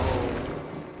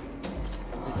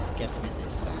 Doesn't get me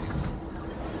this time.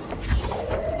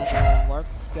 Another warp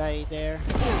guy there.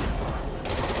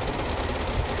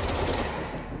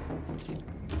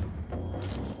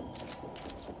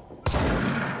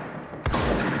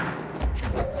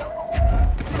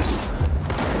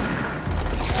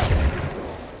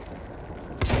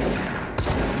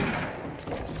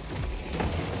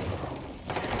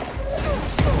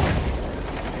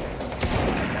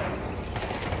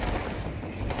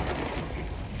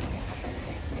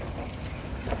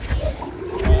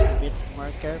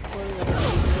 Careful with the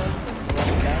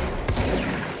one guy.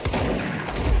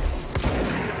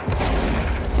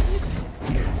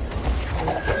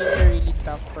 The shields are really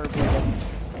tough for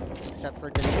bullets, except for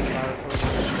the really powerful ones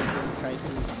that you'll try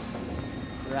to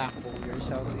rackle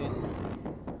yourself in.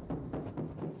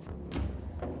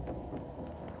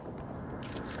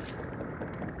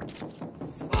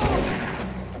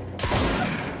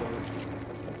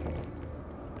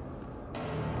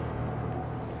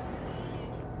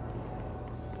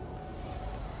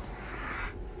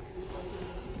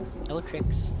 No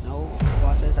tricks, no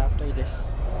bosses after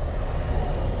this.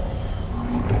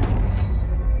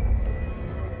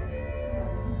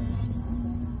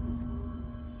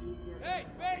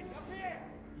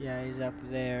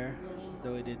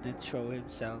 didn't show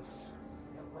himself.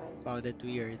 Found it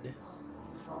weird.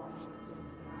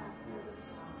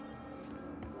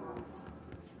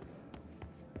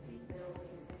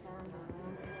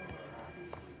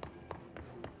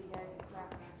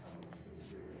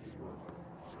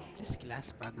 These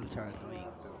glass panels are annoying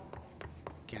though.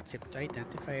 Can't seem to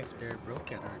identify if they're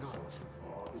broken or not.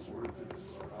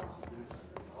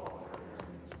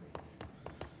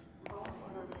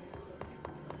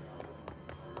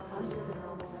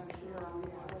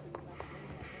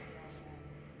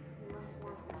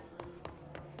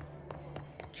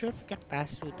 Not sure if we can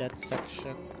pass through that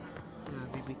section.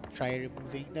 Maybe try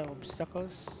removing the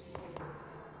obstacles.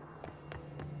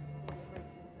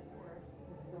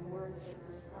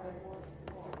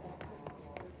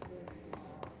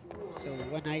 So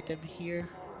one item here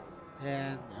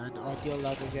and an audio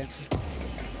log again.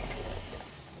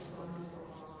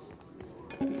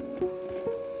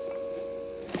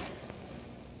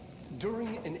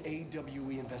 During an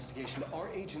AWE investigation, our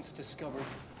agents discovered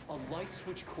a light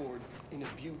switch cord in a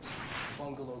Butte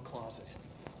bungalow closet.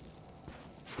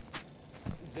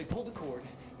 They pulled the cord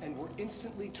and were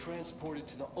instantly transported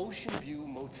to the Ocean View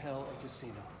Motel and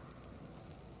Casino.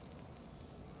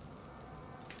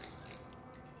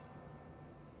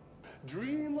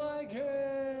 Dream like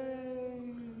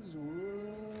haze.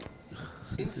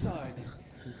 Inside,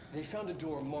 they found a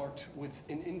door marked with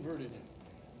an inverted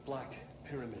black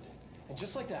pyramid. And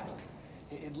just like that,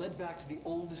 it led back to the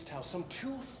oldest house, some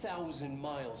 2,000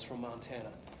 miles from Montana.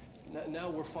 Now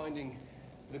we're finding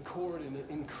the cord in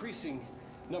increasing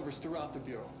numbers throughout the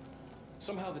Bureau.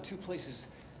 Somehow the two places,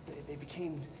 they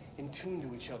became in tune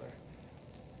to each other.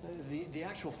 The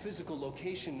actual physical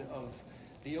location of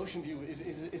the Ocean View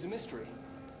is a mystery.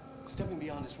 Stepping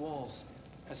beyond its walls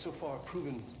has so far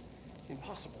proven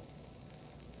impossible.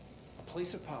 A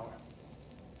place of power,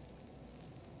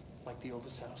 like the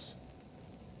oldest house.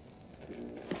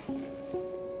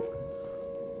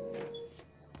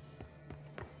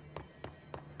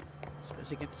 So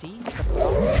as you can see, the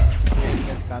clocks during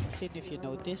the cutscene, if you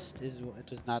noticed, it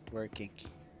was not working.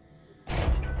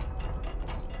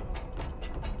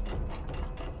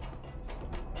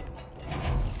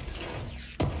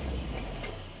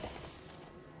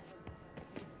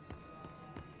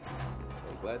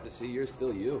 Glad to see you're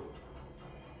still you.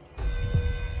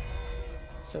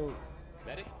 So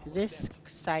this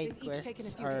side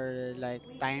quests are like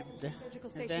timed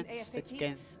events that you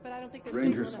can.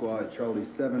 Ranger Squad Charlie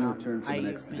 7 returned from an I've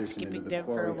been expedition skipping into the them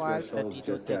for Quarry a while so that threshold you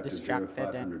don't just get after distracted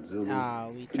 0500 Zulu.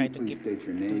 and we Can try you to please keep state your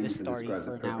to the names and story describe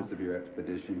for the now. purpose of your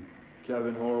expedition?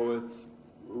 Kevin Horowitz,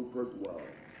 Rupert Wells.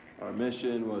 Our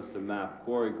mission was to map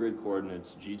Quarry grid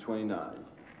coordinates G29.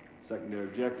 Secondary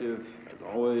objective, as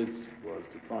always, was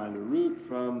to find a route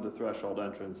from the threshold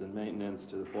entrance and maintenance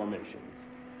to the formation.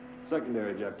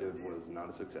 Secondary objective was not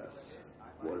a success.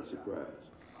 What a surprise.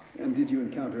 And did you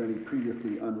encounter any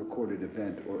previously unrecorded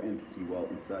event or entity while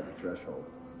inside the threshold?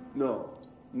 No,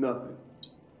 nothing.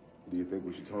 Do you think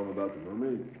we should tell him about the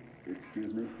mermaid?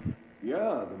 Excuse me?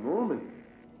 Yeah, the mermaid.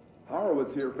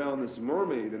 Horowitz here found this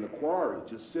mermaid in the quarry,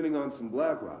 just sitting on some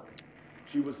black rock.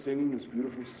 She was singing this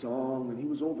beautiful song, and he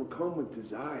was overcome with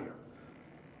desire.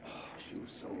 She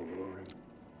was so alluring.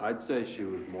 I'd say she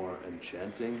was more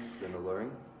enchanting than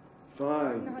alluring.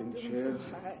 Fine, Not enchanting. doing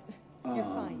so hot. You're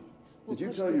fine. Did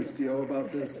you tell your CO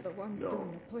about Because this? of the ones No.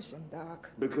 doing the pushing, Doc.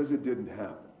 Because it didn't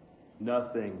happen.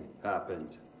 Nothing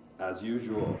happened. As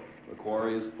usual, the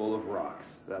quarry is full of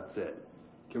rocks. That's it.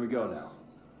 Can we go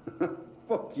now?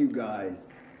 Fuck you guys.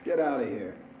 Get out of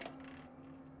here.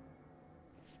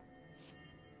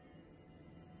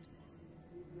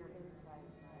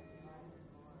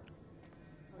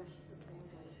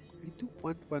 I do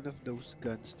want one of those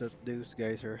guns that those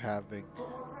guys are having.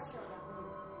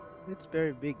 It's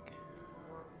very big.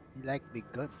 I like big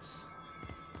guns.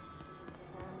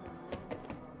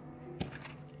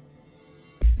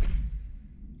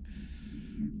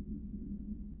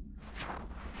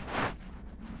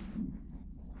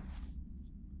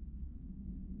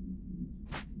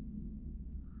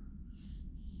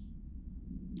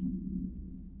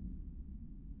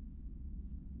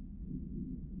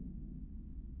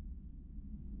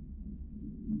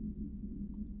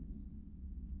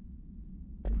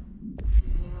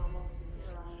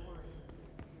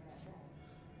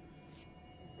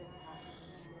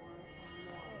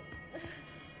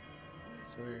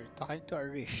 So we're talking to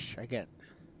Arish again.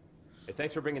 Hey,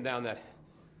 thanks for bringing down that...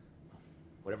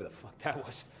 whatever the fuck that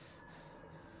was.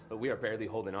 But we are barely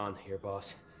holding on here,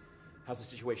 boss. How's the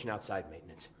situation outside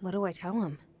maintenance? What do I tell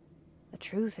him? The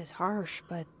truth is harsh,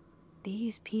 but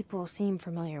these people seem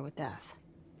familiar with death.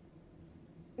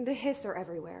 The hiss are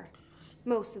everywhere.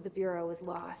 Most of the Bureau is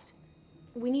lost.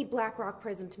 We need Blackrock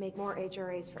Prism to make more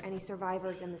HRAs for any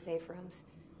survivors in the safe rooms.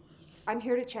 I'm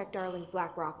here to check Darling's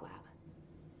Blackrock lab.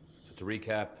 So to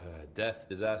recap, death,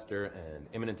 disaster, and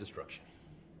imminent destruction.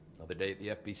 Another day at the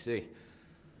FBC.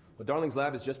 Well, Darling's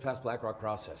lab is just past Blackrock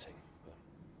processing.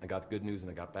 I got good news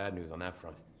and I got bad news on that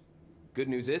front. Good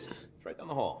news is, it's right down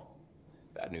the hall.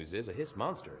 Bad news is, a hiss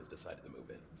monster has decided to move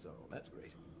in, so that's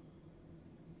great.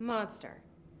 Monster.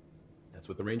 That's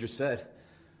what the Rangers said.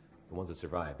 The ones that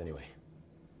survived, anyway.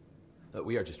 But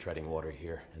we are just treading water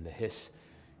here, and the hiss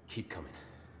keep coming.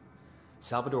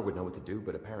 Salvador would know what to do,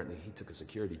 but apparently he took a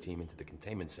security team into the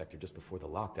containment sector just before the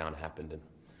lockdown happened, and,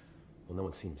 well, no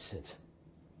one's seen him since.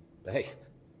 But hey,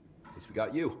 at least we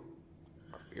got you,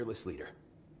 our fearless leader.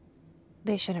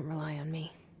 They shouldn't rely on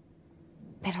me.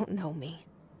 They don't know me.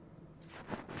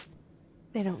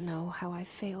 They don't know how I've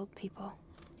failed people.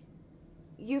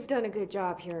 You've done a good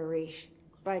job here, Arish,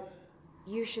 but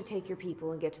you should take your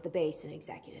people and get to the base in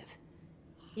Executive.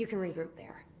 You can regroup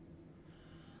there.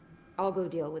 I'll go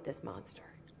deal with this monster.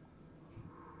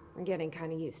 I'm getting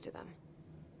kind of used to them.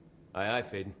 Aye, aye,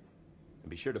 Faden. And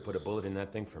be sure to put a bullet in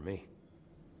that thing for me.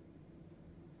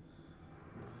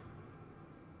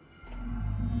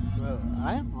 Well,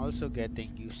 I'm also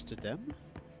getting used to them.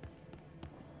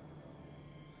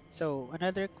 So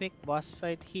another quick boss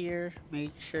fight here.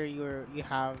 Make sure you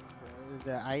have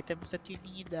the items that you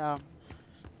need.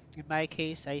 In my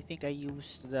case, I think I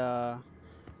used the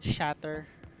shatter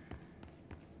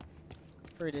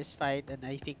for this fight, and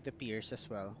I think the pierce as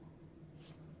well.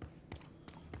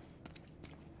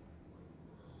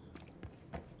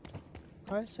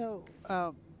 Also,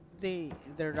 the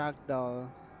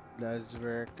ragdoll does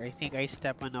work. I think I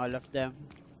step on all of them.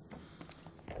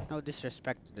 No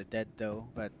disrespect to the dead though,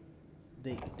 but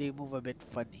they move a bit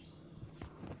funny.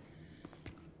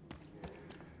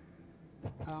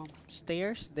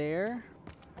 Stairs there.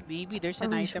 Maybe there's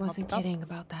an Arish item up wasn't top. kidding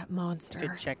about that monster.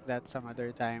 Could check that some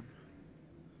other time.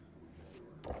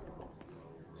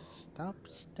 Stop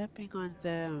stepping on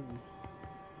them.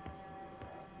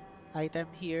 Item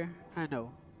here? Ah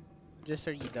no, just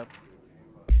a read up.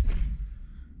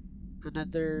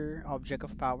 Another object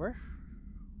of power.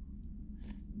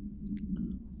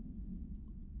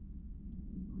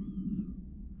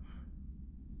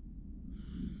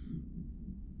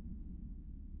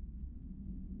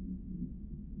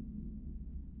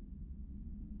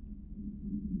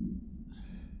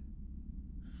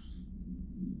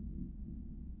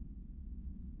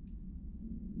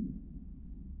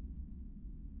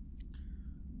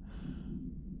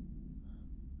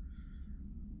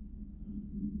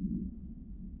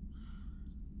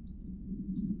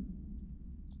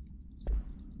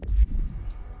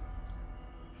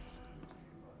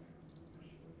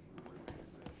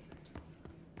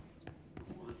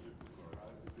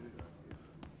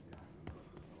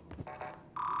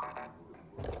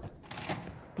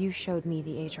 You showed me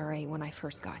the HRA when I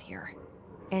first got here,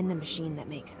 and the machine that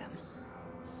makes them.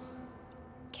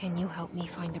 Can you help me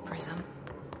find a prism?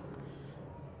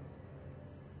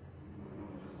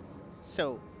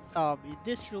 So, in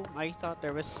this room, I thought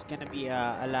there was gonna be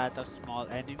a lot of small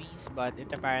enemies, but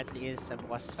it apparently is a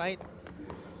boss fight.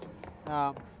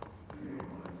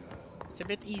 It's a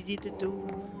bit easy to do.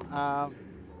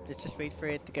 Let's just wait for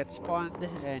it to get spawned,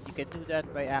 and you can do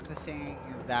that by accessing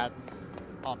that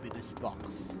ominous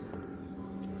box.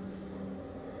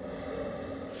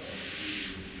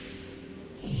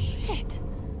 Shit!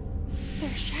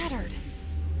 They're shattered.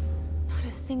 Not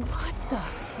a single. What the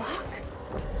fuck?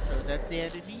 So that's the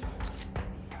enemy.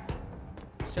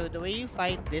 So the way you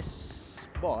fight this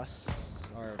boss,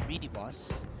 or mini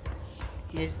boss,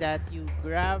 is that you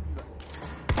grab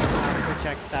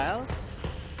projectiles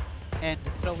and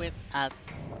throw it at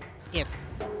it.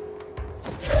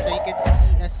 So you can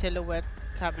see a silhouette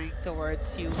coming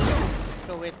towards you.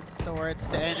 Throw it towards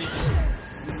the enemy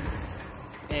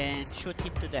and shoot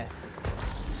him to death.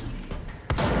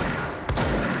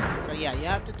 So yeah, you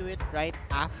have to do it right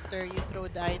after you throw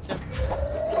the item.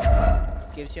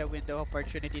 Gives you a window of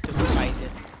opportunity to fight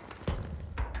it.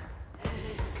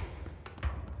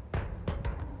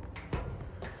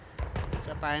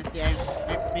 So apparently I'm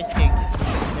missing.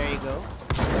 There you go.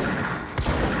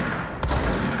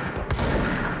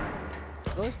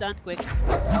 Goes down quick.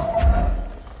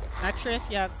 Not sure if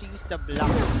you have to use the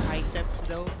block items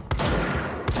though.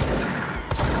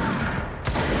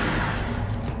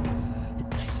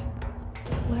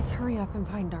 Let's hurry up and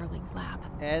find Darling's lab.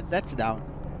 And that's down.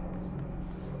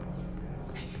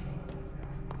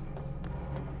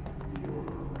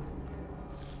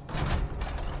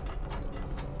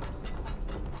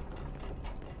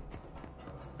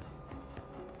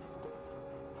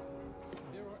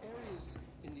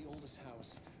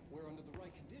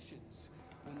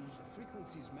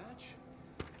 frequencies match,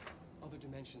 other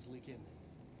dimensions leak in.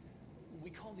 We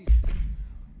call these...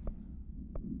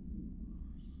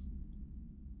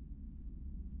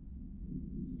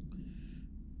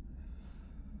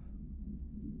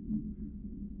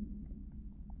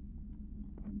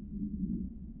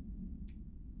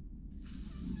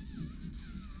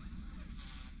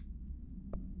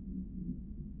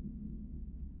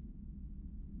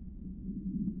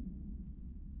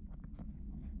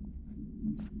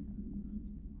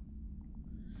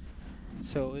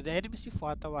 So the enemies we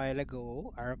fought a while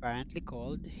ago are apparently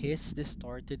called his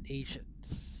distorted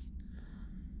agents.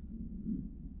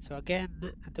 So again,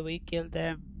 the way you kill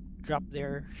them, drop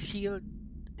their shield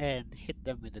and hit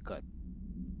them with a gun.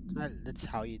 Well, that's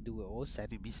how you do those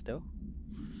enemies though.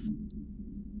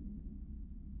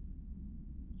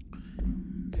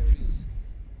 areas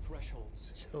thresholds.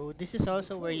 So this is The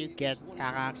also where you quarry get is one of the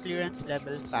most secure clearance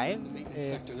level thresholds 5. in the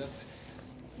maintenance sector.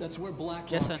 It's That's where black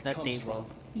just rock on that comes from. table.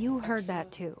 You heard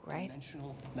that too, right?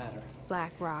 Dimensional matter.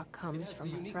 Black rock It comes has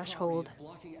from the a unique threshold, property of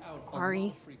blocking out a lot quarry.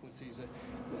 of frequencies.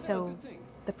 A So good thing.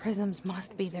 the prisms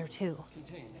must be there too.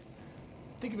 Contained.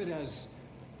 Think of it as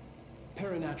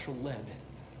paranatural lead.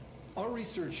 Our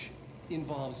research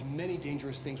involves many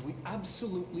dangerous things we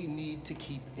absolutely need to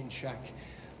keep in check.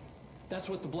 That's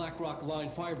what the Black Rock Line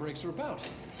fire breaks are about.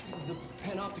 The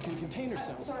panopticon container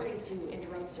cells. Sorry to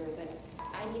interrupt, sir, but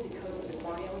I need the code for the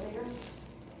quarry elevator.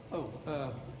 Oh,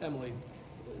 Emily.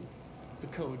 The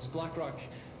codes. Black Rock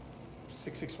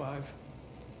 665.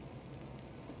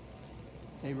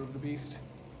 Neighbor of the Beast.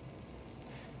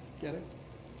 Get it?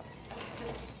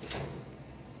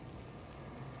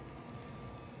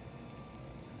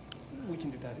 We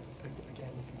can do that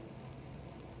again.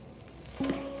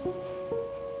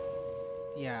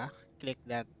 Yeah, click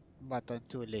that button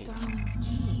too late. Darling's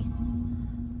key.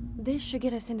 This should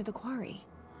get us into the quarry.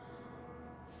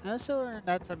 Also, we're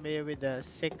not familiar with the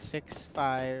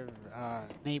 665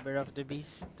 Neighbor of the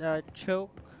Beast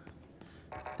joke.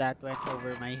 That went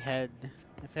over my head.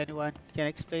 If anyone can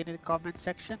explain in the comment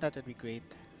section, that would be great.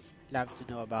 Love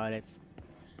to know about it.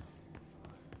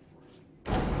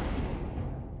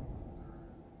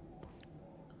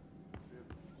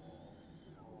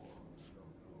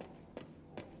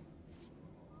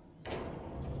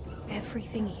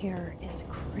 Everything here is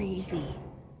crazy.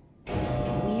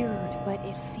 Weird, but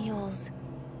it feels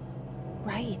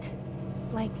right.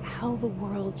 Like how the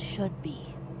world should be.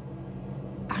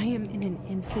 I am in an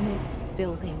infinite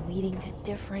building leading to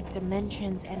different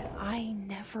dimensions, and I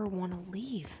never want to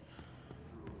leave.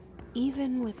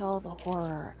 Even with all the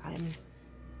horror, I'm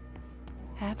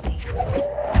happy.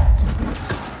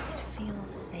 It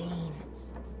feels sane.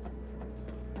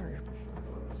 Or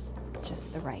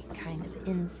just the right kind of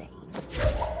insane.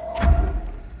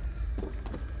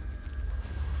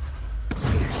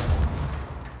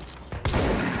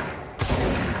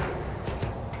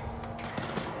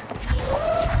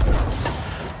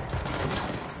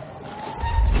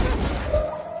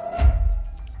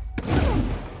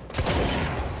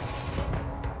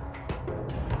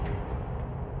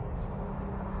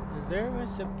 There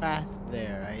was a path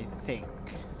there, I think.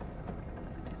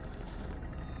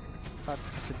 Thought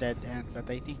it was a dead end, but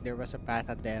I think there was a path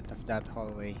at the end of that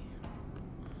hallway.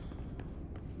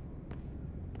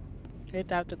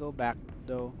 I'd have to go back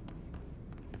though.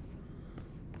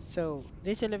 So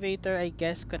this elevator, I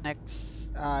guess,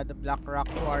 connects the Black Rock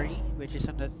Quarry, which is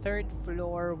on the 3rd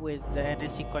floor, with the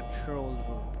NSC control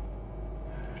room,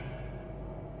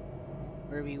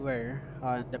 where we were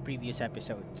on the previous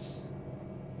episodes.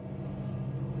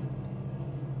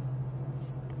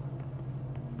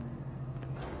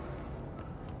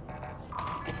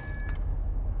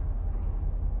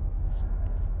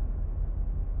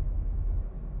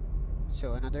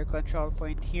 So another control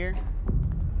point here.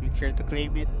 Make sure to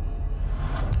claim it.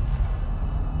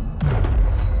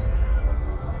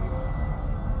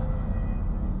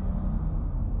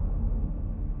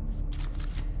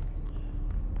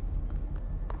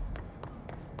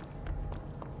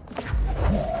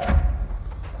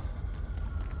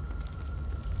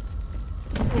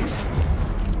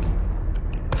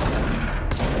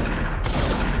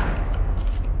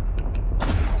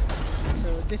 So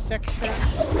this section,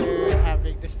 they're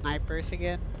having the snipers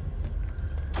again.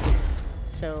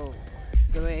 So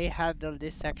the way I handled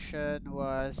this section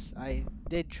was I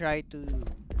did try to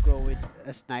go with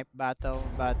a snipe battle,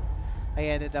 but I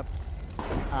ended up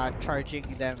charging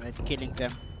them and killing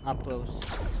them up close.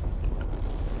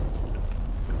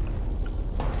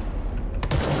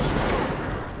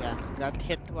 Yeah, got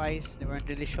hit twice. They weren't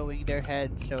really showing their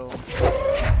head, so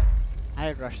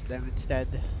I rushed them instead.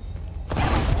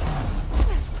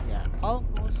 Yeah,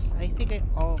 almost almost. I think I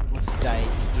almost died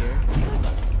here.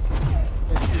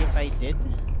 Let's see if I did.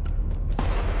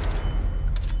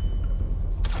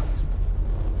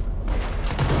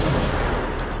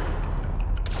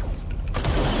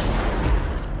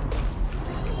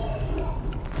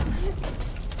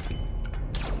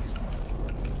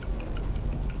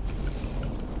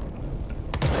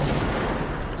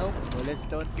 Nope, bullets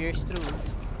don't pierce through.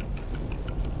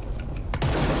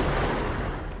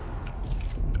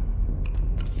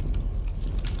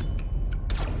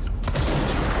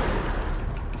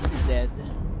 He's dead.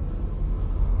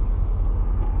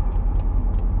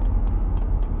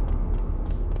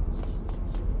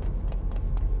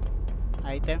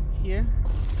 Item here.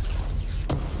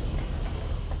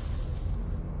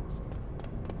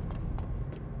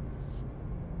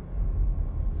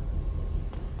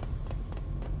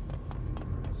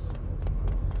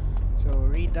 So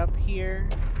read up here,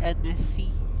 NSC.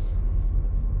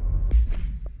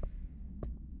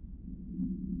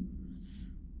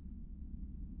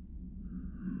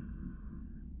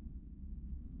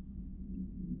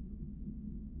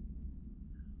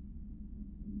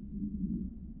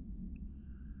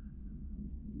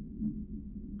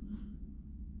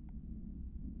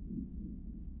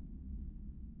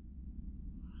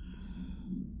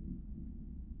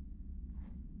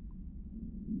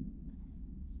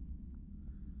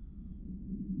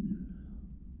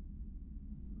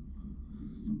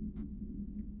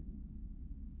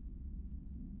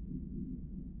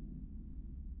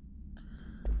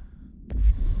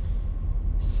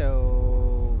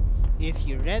 So if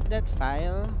you read that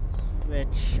file,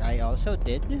 which I also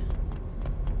did,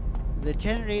 the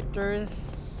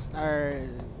generators are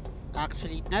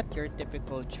actually not your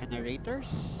typical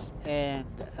generators, and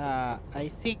I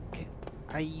think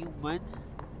a human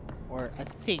or a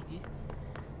thing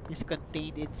is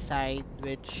contained inside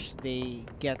which they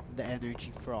get the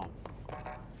energy from,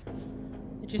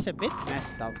 which is a bit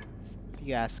messed up if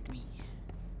you ask me.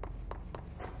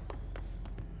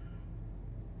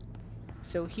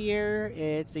 So here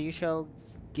it's the usual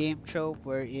game trope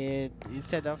wherein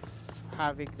instead of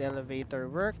having the elevator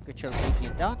work, which will bring you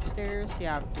downstairs, you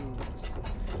have to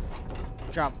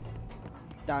drop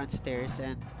downstairs,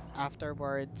 and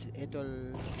afterwards it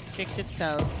will fix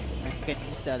itself and you can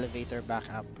use the elevator back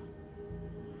up.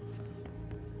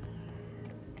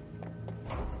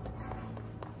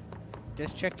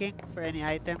 Just checking for any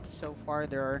items. So far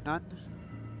there are none.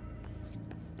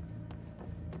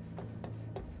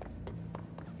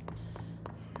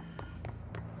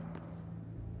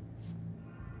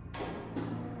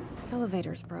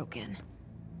 Elevator's broken.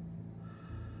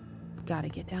 Gotta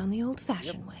get down the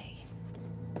old-fashioned way.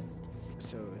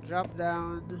 So drop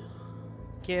down.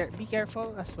 Be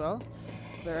careful as well.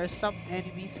 There are some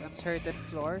enemies on certain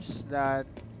floors that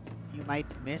you might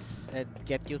miss and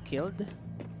get you killed.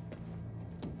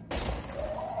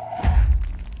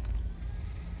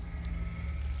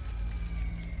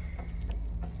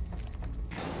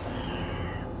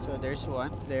 So there's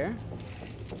one there.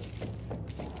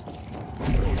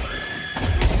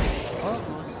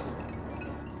 Almost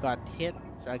got hit.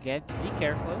 So again, be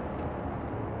careful.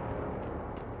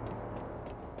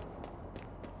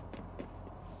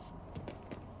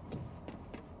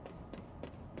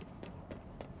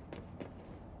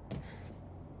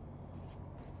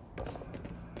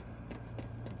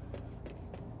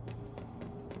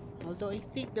 Although I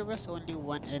think there was only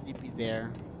one enemy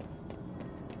there.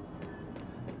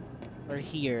 Or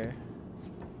here,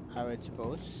 I would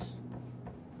suppose.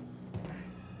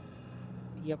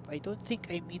 Yep, I don't think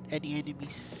I meet any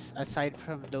enemies aside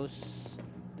from those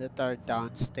that are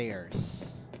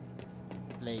downstairs.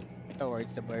 Like,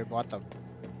 towards the very bottom.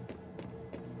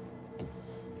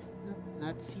 Nope,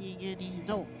 not seeing any.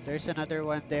 No, there's another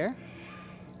one there.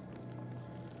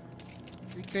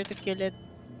 Make sure to kill it.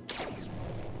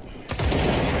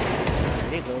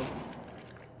 There you go.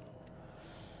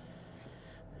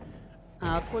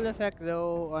 Cool effect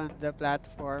though on the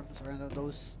platforms or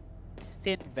those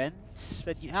thin vents.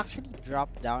 When you actually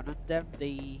drop down on them,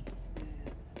 the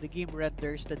game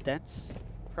renders the dents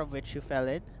from which you fell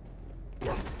in.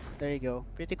 There you go.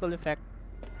 Pretty cool effect.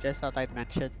 Just thought I'd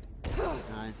mention.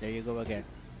 And there you go again.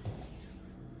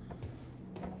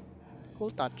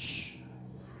 Cool touch.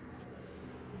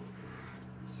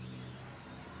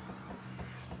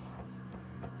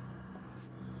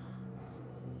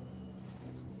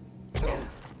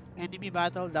 Enemy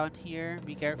battle down here.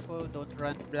 Be careful. Don't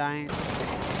run blind.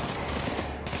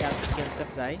 You have to kill some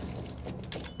guys.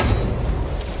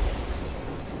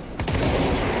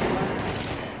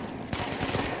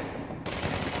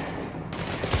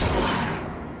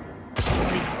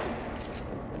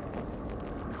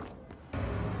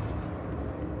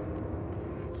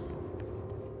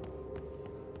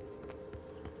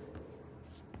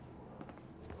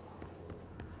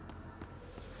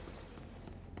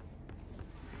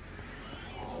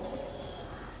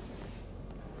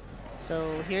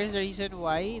 So here's the reason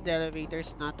why the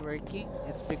elevator's not working.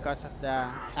 It's because of the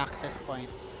access point.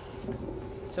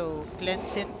 So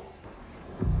cleanse it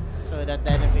so that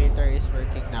the elevator is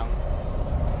working now.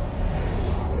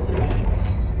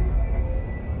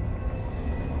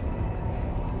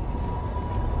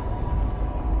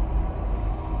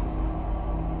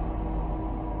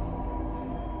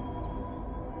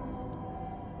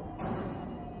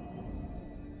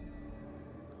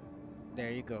 There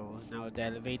you go. Now the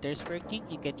elevator is working.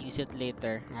 You can use it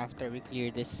later after we clear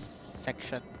this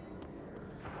section.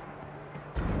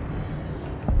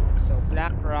 So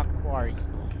Black Rock Quarry.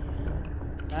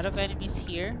 A lot of enemies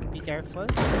here. Be careful.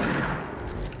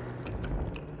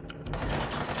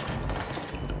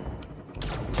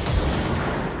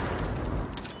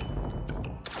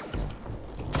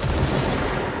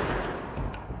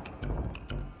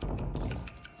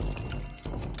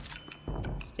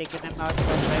 It's taking them out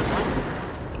one by one.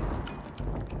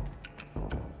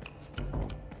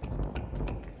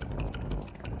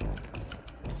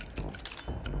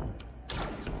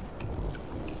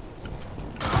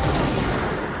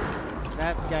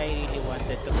 That guy really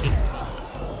wanted to kick me.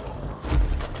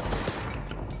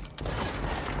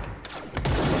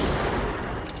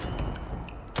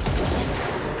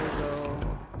 There we go.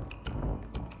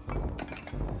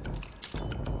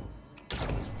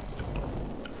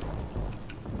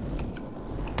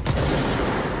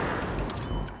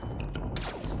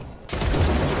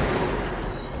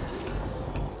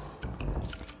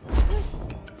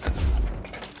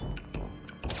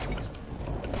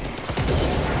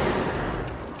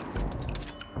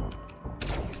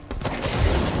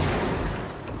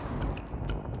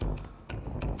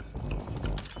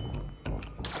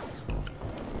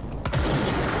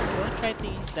 Try to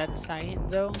use that side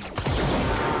though.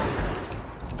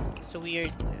 It's a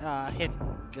weird hit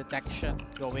detection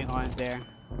going on there.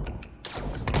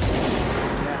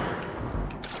 Yeah.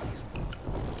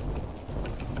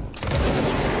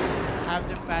 Have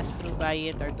them pass through by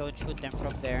it or don't shoot them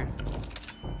from there.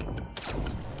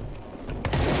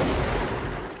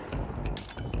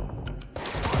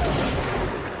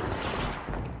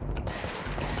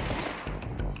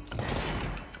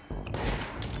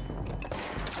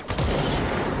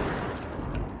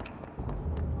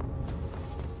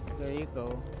 There you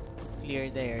go. Clear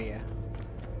the area.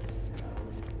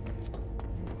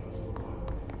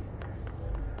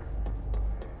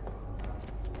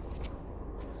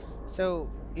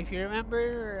 So, if you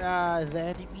remember the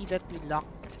enemy that we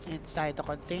locked inside the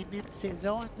containment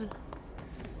zone,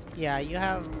 yeah, you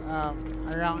have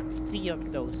around 3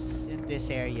 of those in this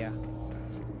area.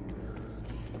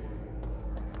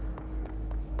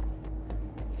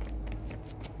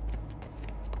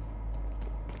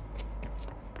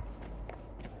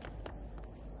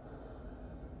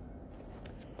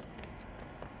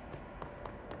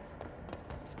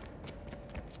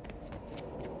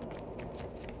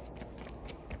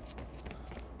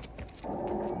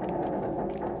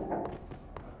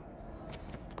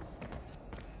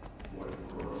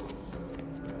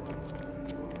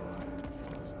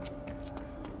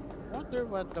 Wonder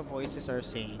what the voices are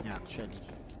saying actually.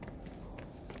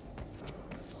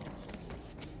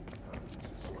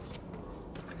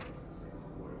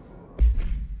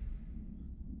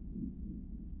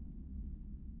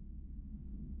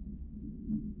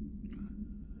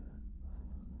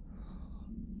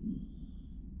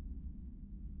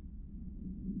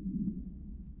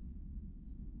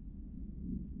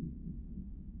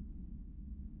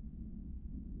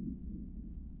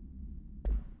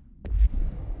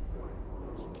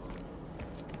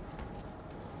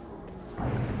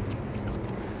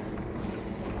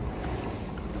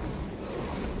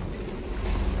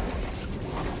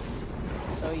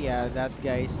 So yeah, that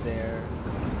guy's there.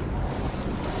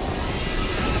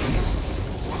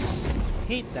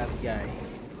 Hate that guy.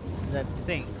 That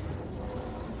thing.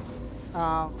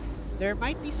 There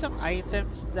might be some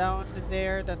items down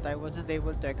there that I wasn't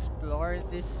able to explore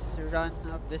this run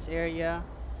of this area.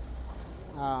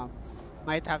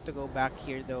 Might have to go back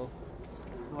here though.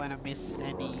 Don't wanna miss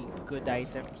any good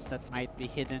items that might be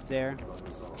hidden there.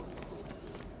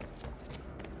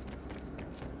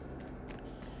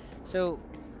 So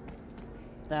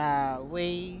the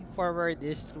way forward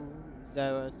is through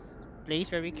the place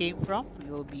where we came from.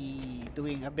 We'll be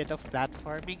doing a bit of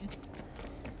platforming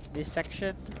this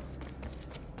section.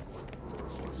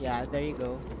 Yeah, there you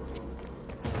go.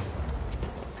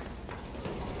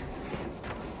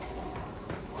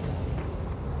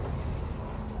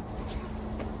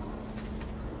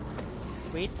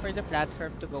 Wait for the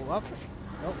platform to go up.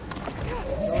 Nope.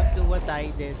 Don't do what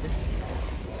I did.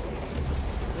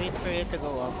 Wait for it to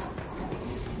go up.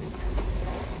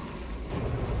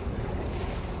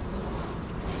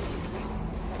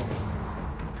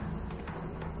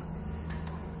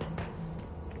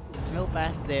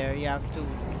 past there, you have to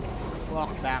walk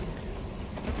back.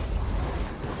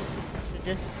 So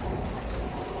just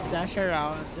dash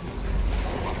around.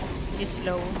 Be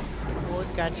slow, you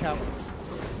won't catch up.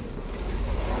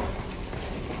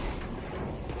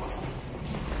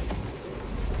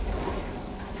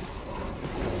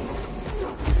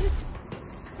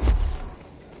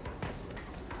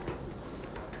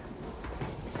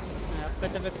 I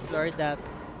could have explored that.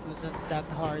 It wasn't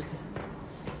that hard.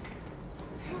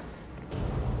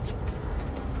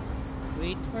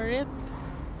 Wait for it.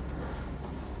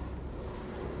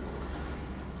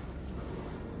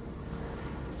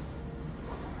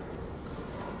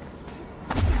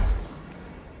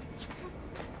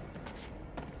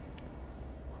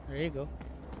 There you go.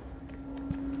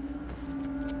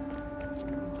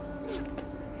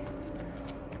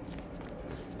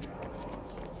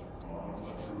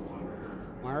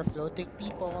 More floating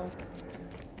people.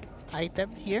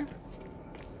 Item here.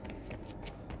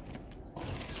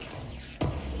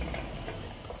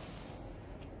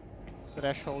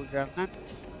 Threshold remnant.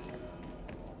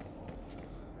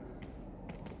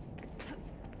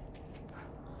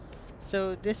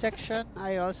 So this section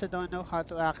I also don't know how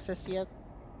to access yet.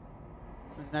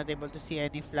 Was not able to see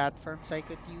any platforms I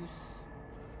could use.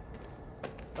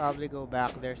 Probably go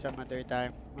back there some other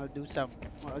time. I'll do some,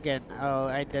 well, again,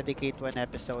 I dedicate one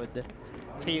episode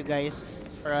for you guys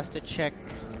for us to check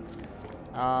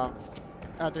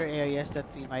other areas that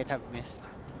we might have missed.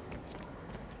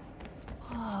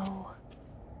 Whoa.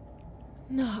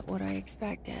 Not what I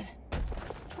expected.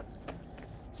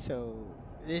 So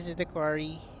this is the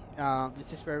quarry.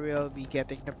 This is where we'll be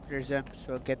getting the prisms.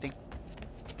 We're getting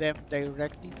them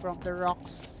directly from the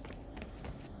rocks.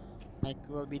 Like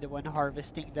we'll be the one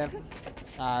harvesting them.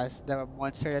 As the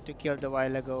monster that we killed a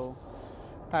while ago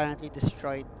apparently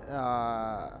destroyed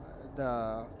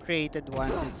the created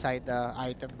ones inside the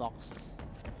item box.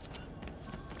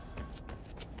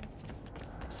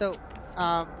 So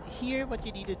here what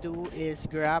you need to do is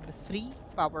grab 3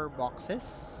 power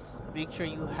boxes. Make sure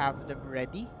you have them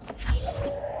ready.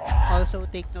 Also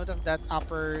take note of that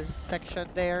upper section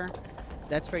there.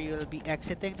 That's where you'll be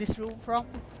exiting this room from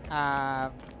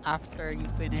after you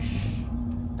finish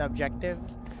the objective.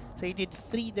 So you need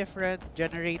 3 different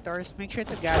generators. Make sure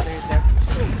to gather them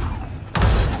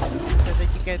so that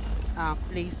you can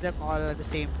place them all at the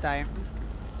same time.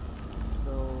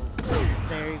 So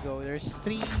there you go. There's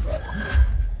 3.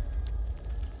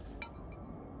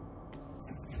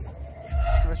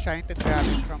 I was trying to grab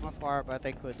it from afar, but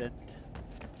I couldn't.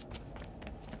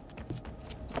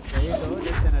 There you go.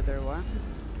 That's another one.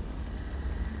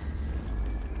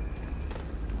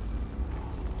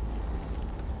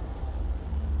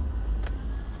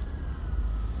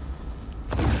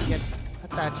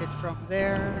 Attach it from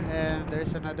there, and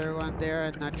there's another one there.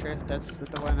 I'm not sure if that's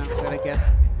the one I'm gonna get.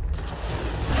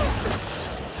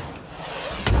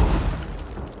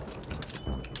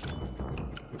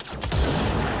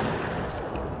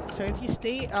 So if you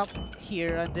stay up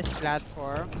here on this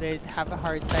platform, they'd have a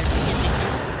hard time hitting you.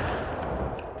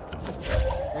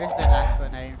 There's the last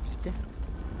one I need.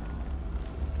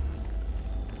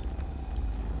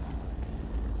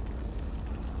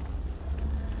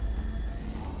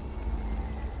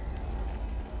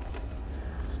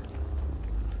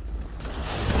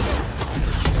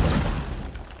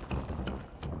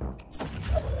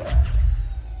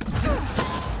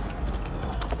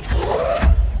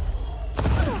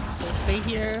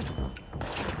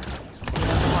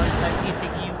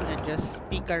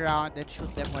 Around and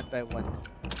shoot them one by one.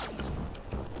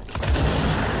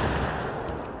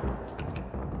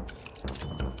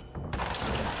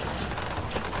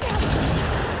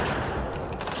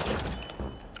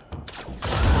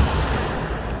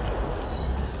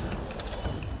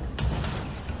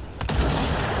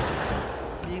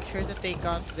 Make sure to take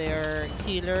out their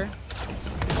healer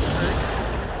first.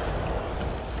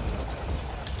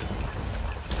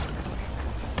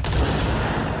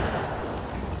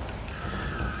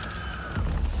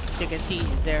 You can see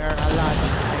there are a lot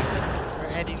of items or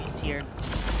enemies here.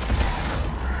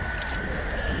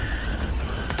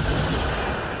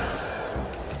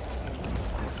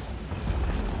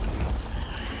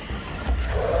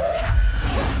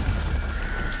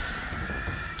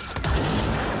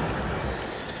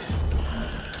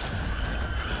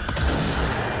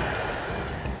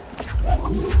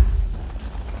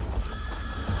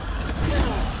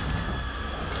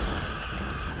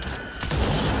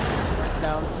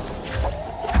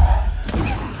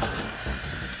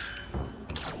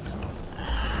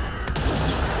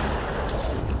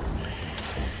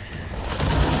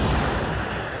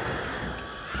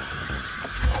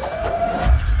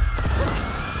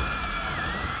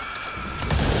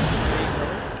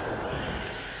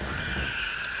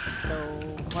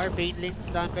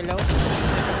 banelings down below. Make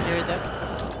sure to clear them.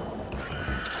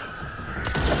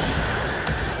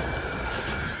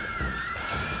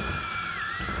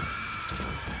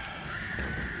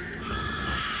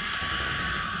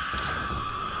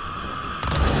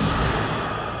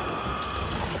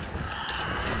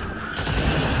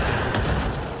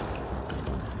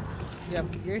 Yep,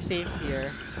 you're safe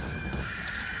here.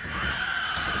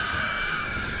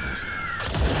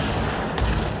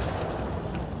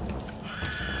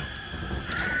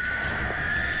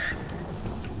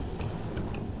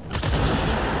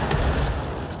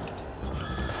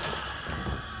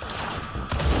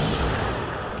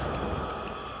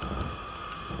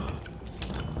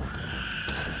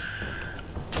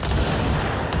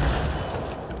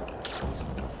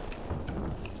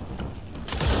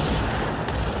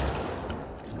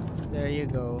 There you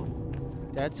go.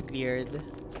 That's cleared.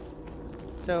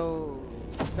 So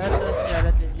that was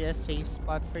relatively a safe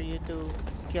spot for you to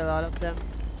kill all of them.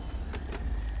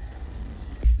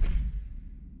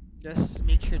 Just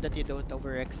make sure that you don't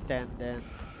overextend and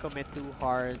commit too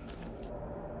hard.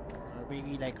 Or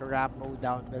maybe like Rambo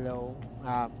down below.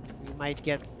 You might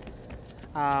get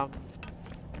um,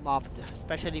 mobbed,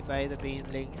 especially by the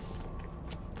banelings.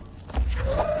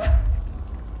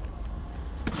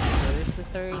 There's the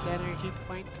third energy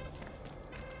point.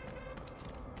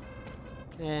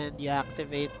 And you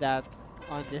activate that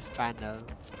on this panel.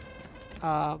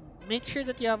 Make sure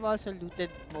that you have also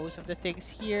looted most of the things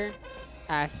here,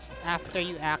 as after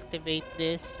you activate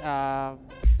this, the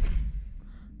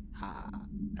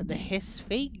hiss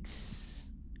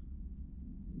figs,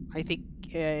 I think,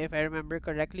 if I remember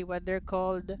correctly what they're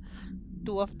called,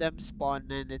 two of them spawn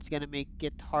and it's gonna make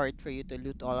it hard for you to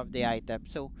loot all of the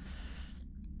items. So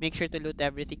make sure to loot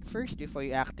everything first before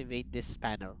you activate this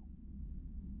panel.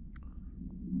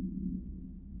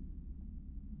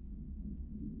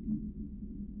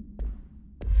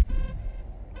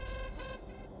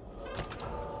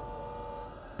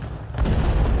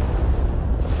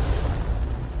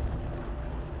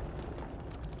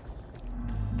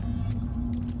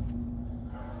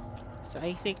 So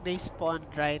I think they spawned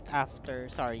right after,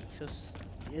 sorry, so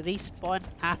they spawn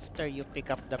after you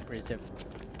pick up the prism,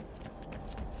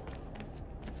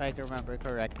 if I can remember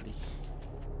correctly.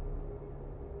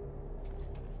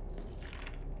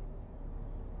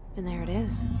 And there it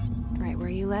is, right where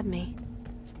you led me.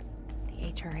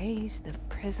 The HRAs, the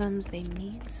prisms, they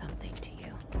mean something to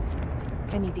you.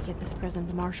 I need to get this prism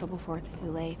to Marshall before it's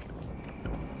too late.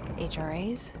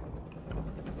 HRAs,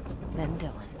 then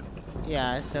Dylan.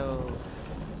 Yeah, so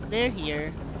they're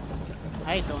here.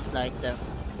 I don't like them.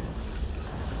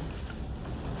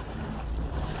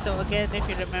 So again, if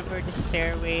you remember the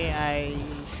stairway I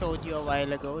showed you a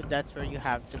while ago, that's where you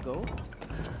have to go.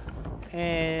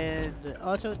 And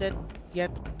also don't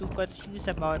get too confused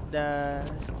about the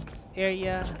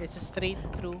area. It's a straight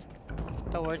through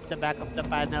towards the back of the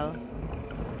panel.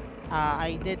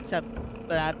 I did some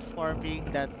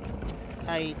platforming that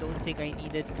I don't think I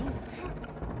needed to.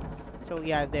 So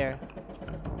yeah, there.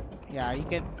 Yeah, you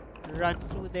can run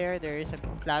through there. There is a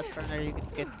platform that you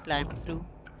can climb through.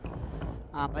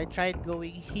 I tried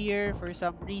going here for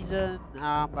some reason,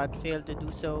 but failed to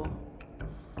do so.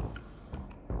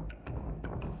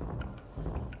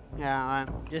 Yeah,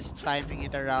 I'm just timing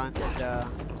it around the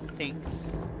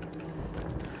things.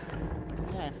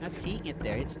 Yeah, I'm not seeing it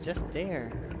there. It's just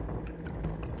there.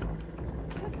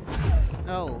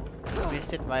 No, I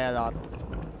missed it by a lot.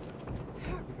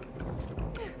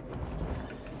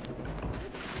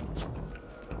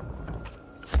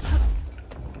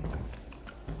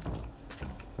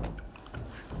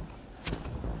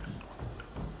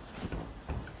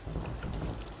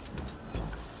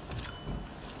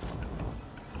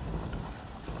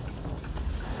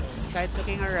 Tried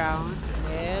looking around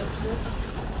and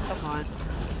come on,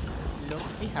 look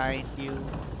behind you.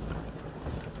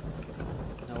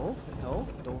 No, no,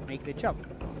 don't make the jump.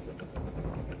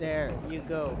 There you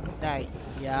go. Nice.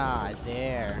 Yeah,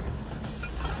 there.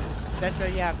 That's where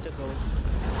you have to go.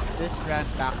 Just run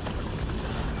back.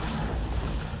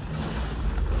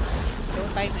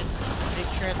 Don't time it.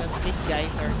 Make sure that these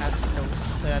guys are not close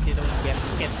so that you don't get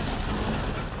hit.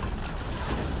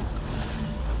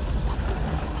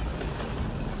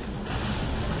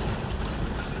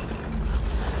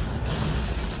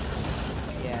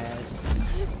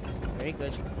 Very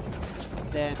good.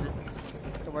 Then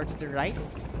towards the right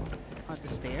on the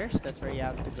stairs, that's where you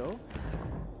have to go.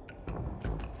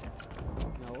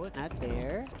 No, not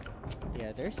there. The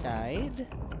other side.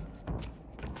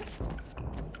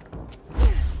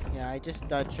 Yeah, I just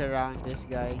dodged around this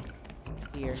guy.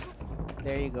 Here.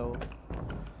 There you go.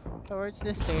 Towards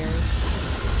the stairs.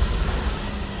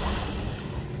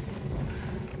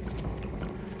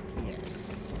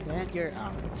 And you're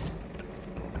out.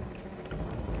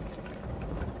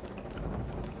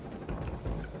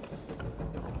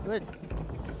 Good.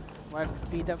 One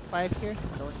speed up 5 here.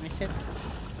 Don't miss it.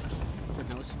 It's a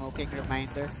no smoking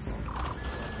reminder.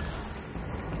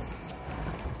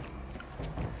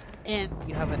 And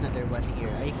you have another one here.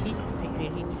 I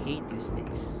really hate these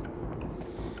things.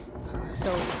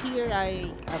 So here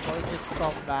I avoided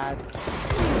combat.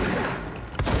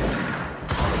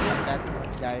 Not that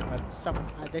one guy, but some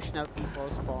additional people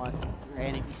spawn, or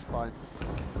enemy spawn.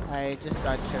 I just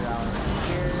dodge around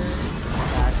here,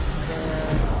 dash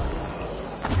there,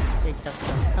 picked up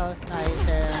some health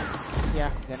items. Yeah,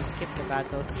 I'm gonna skip the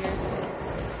battle here.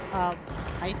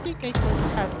 I think I could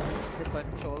have used the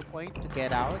control point to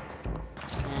get out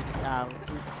and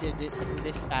do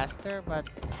this faster, but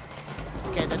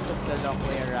kinda took the long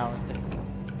way around.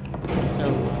 So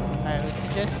I would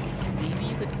suggest maybe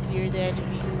you could clear the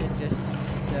enemies and just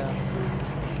use the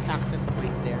access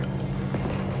point there.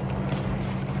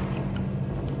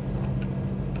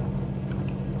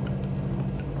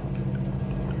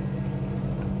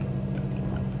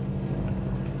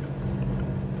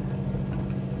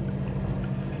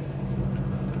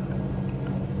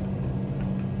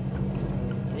 So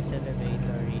this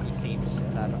elevator really saves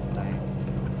a lot of time,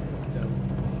 though.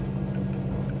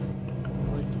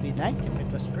 Would be nice if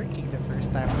it was working the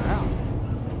first time around.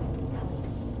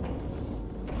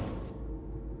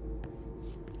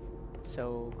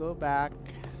 So go back.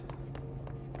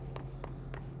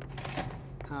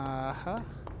 Uh-huh.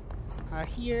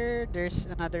 Here, there's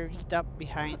another read up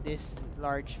behind this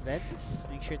large vents.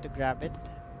 Make sure to grab it.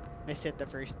 Miss it the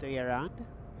first way around.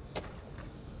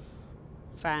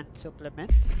 Fan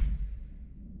supplement.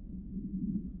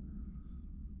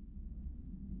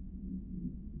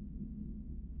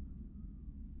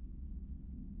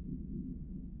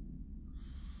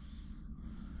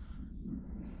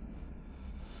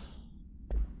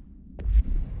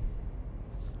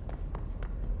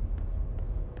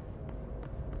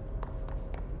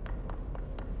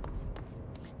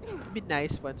 It'd be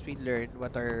nice once we learn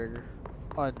what are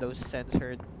on those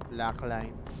censored black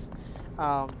lines.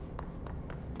 Um,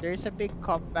 there's a big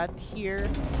combat here.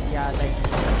 Yeah, like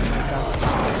that's a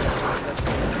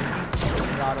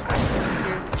lot of enemies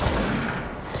here.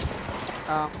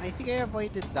 I think I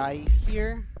avoided dying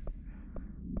here.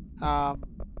 Um,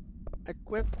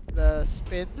 equip the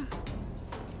spin.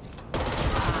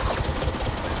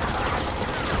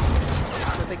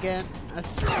 But again,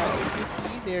 as you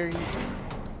see, they're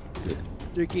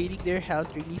gaining their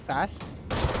health really fast.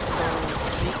 So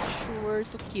make sure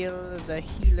to kill the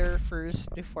healer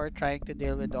first before trying to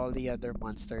deal with all the other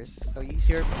monsters. So use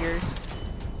your pierce,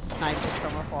 snipe it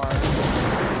from afar.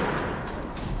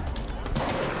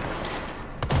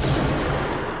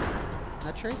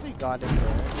 Not sure if I got it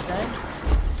there. Did I?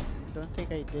 Don't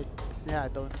think I did. Yeah, I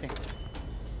don't think.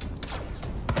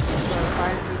 So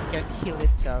apparently it can heal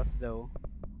itself though.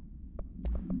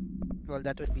 Well,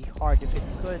 that would be hard if it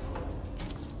could.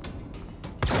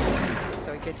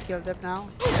 So we can kill them now.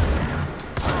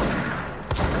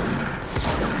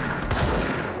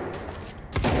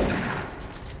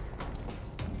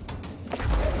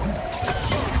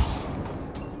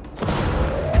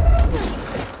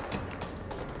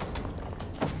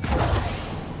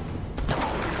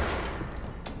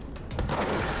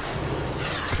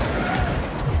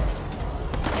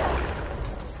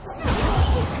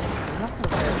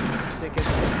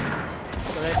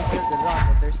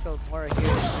 Still more here in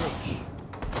Rich.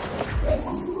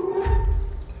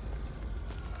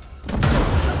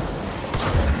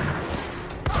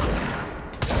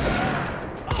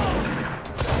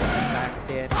 Back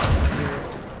then, here.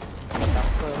 Up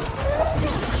close.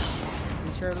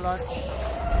 Use your launch.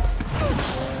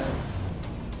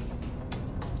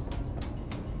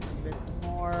 A bit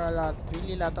more,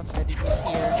 really lot of enemies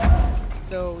here.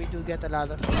 Though we do get a lot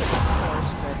of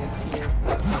force credits here.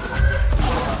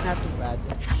 Not too bad.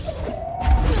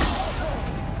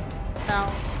 Now,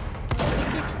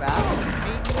 thinking back,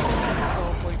 maybe the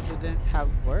control point didn't have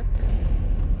work.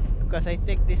 Because I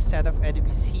think this set of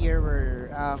enemies here were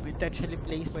intentionally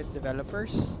placed by the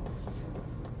developers.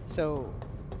 So,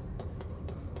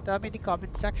 tell me in the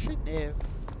comment section if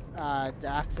the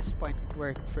access point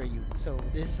worked for you. So,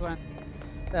 this is one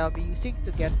that I'll be using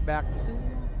to get back to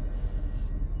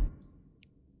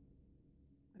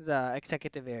the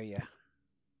executive area.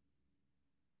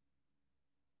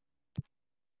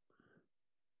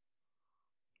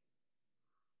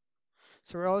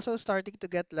 So we're also starting to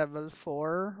get level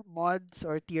 4 mods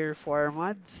or tier 4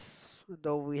 mods,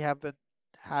 though we haven't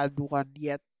had one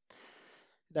yet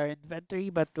in our inventory,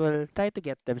 but we'll try to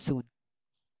get them soon.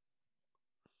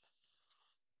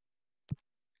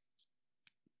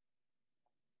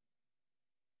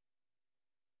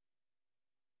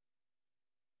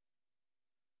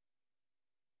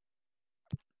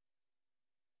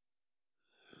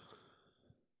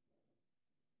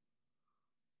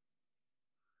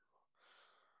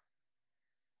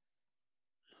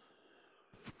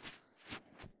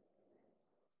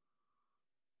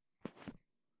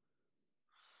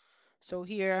 So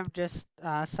here I'm just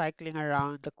cycling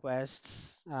around the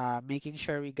quests, making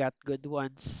sure we got good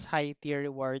ones, high tier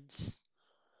rewards.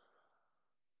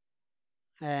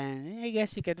 And I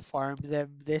guess you can farm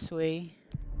them this way.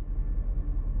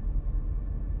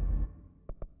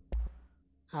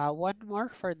 One more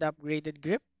for the upgraded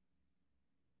grip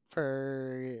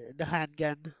for the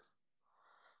handgun.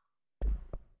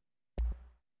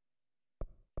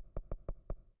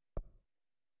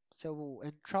 So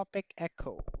Entropic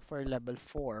Echo for level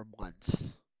 4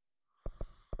 mods.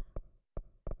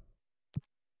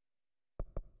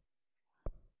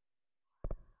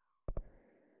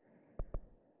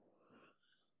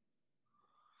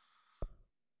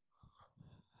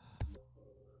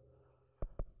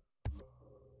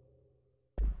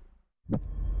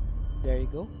 There you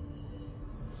go.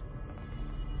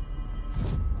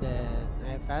 Then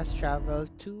I fast travel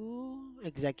to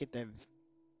Executive.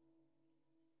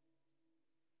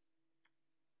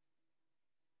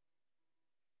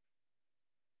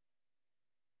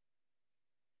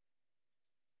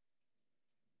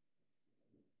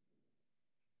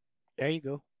 There you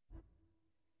go.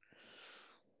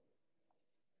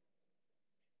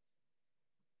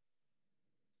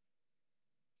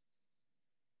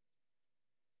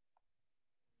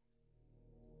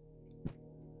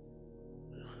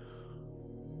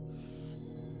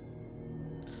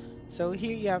 So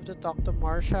here you have to talk to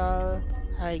Marshall.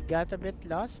 I got a bit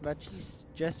lost, but she's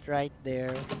just right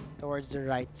there towards the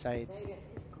right side.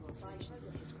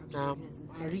 A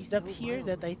read up here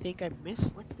that I think I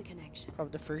missed from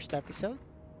the first episode.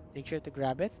 Make sure to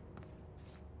grab it.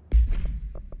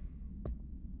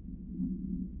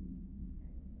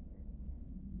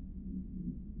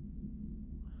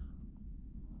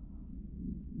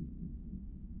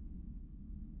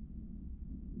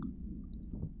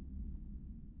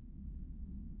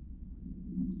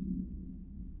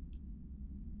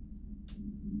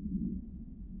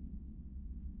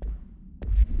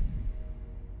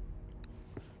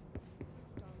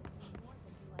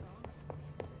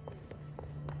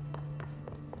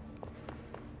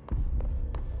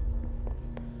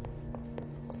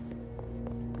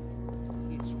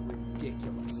 It's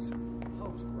ridiculous.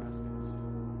 Poe's grasping the straw.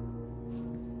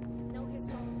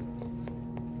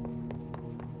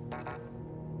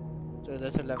 So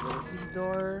that's a level 3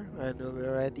 door, and we're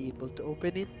already able to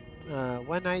open it.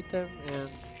 One item and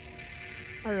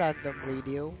a random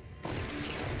radio.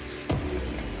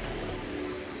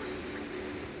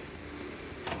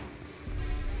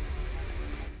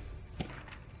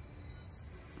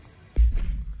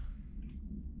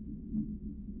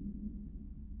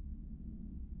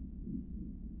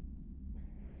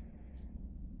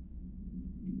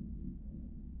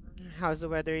 How's the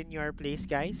weather in your place,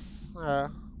 guys?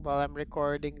 While I'm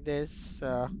recording this,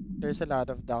 there's a lot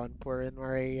of downpour in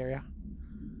our area.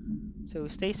 So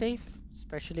stay safe,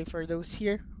 especially for those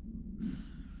here.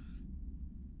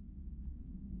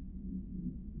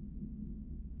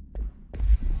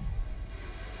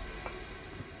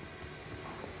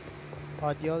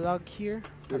 Audio log here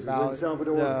This is about Lynn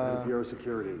Salvador, head of the Bureau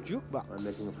Security. jukebox I'm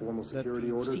making a formal that security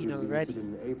we've order seen due to the already.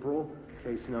 incident in April,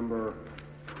 case number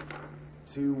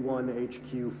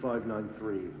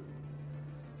 21HQ593.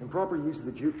 Improper use of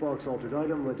the jukebox altered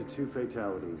item led to 2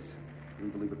 fatalities. We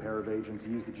believe a pair of agents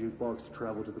used the jukebox to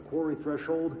travel to the Quarry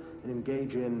threshold and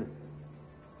engage in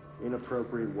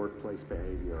inappropriate workplace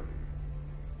behavior.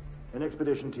 An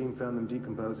expedition team found them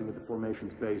decomposing at the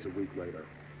formation's base a week later.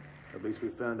 At least we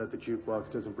found out the jukebox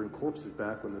doesn't bring corpses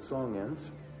back when the song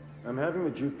ends. I'm having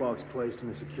the jukebox placed in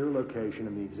a secure location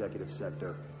in the executive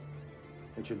sector.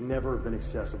 It should never have been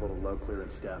accessible to low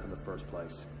clearance staff in the first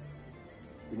place.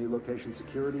 The new location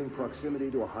security and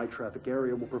proximity to a high traffic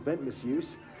area will prevent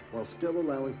misuse while still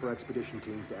allowing for expedition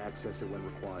teams to access it when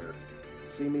required.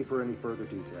 See me for any further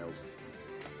details.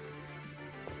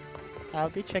 I'll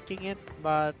be checking it,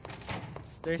 but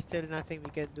there's still nothing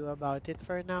we can do about it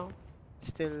for now. It's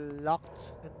still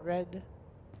locked and red.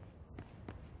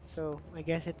 So I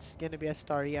guess it's gonna be a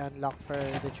story unlock for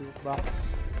the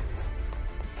jukebox.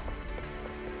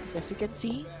 So as you can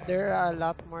see, there are a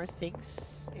lot more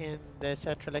things in the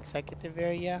central executive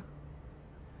area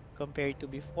compared to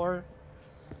before.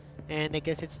 And I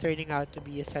guess it's turning out to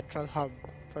be a central hub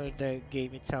for the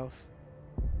game itself.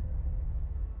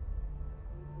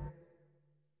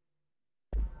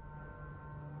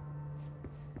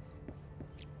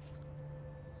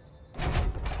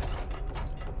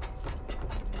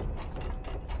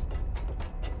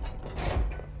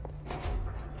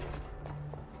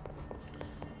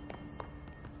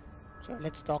 So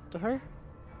let's talk to her.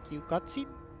 Cue cutscene.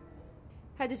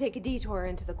 Had to take a detour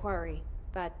into the quarry,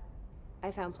 but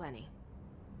I found plenty.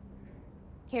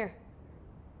 Here,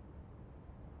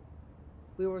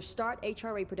 We will start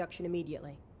HRA production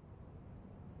immediately.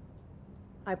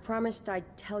 I promised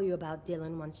I'd tell you about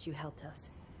Dylan once you helped us.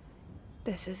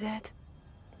 This is it.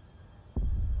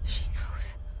 She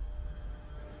knows.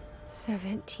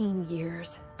 17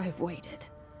 years I've waited.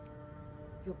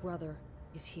 Your brother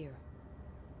is here.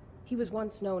 He was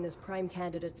once known as Prime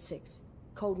Candidate 6,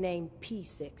 codenamed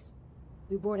P6.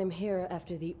 We brought him here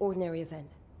after the ordinary event.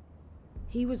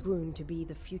 He was groomed to be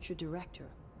the future director.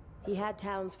 He had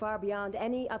talents far beyond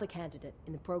any other candidate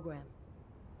in the program.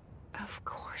 Of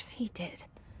course he did.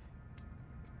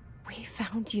 We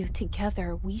found you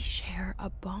together. We share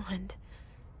a bond.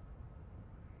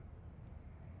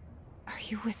 Are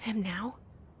you with him now?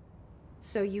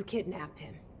 So you kidnapped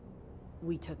him?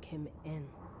 We took him in.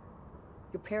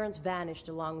 Your parents vanished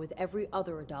along with every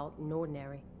other adult in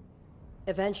Ordinary.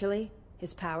 Eventually,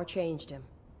 his power changed him.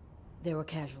 There were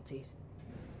casualties.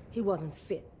 He wasn't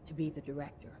fit to be the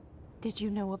director. Did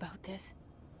you know about this?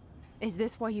 Is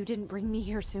this why you didn't bring me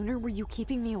here sooner? Were you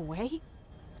keeping me away?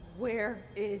 Where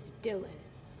is Dylan?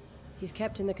 He's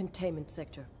kept in the containment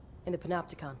sector, in the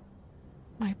Panopticon.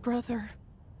 My brother.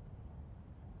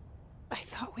 I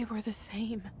thought we were the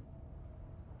same.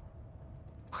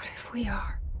 What if we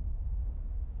are?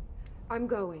 I'm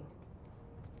going.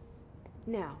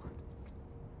 Now.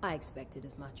 I expected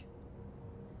as much.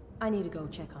 I need to go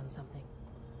check on something.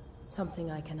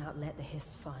 Something I cannot let the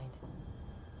Hiss find.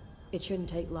 It shouldn't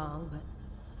take long, but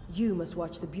you must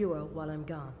watch the Bureau while I'm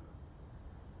gone.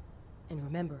 And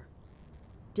remember,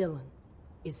 Dylan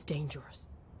is dangerous.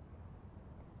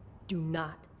 Do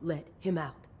not let him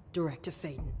out, Director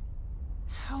Faden.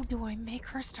 How do I make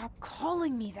her stop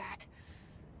calling me that?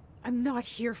 I'm not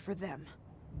here for them.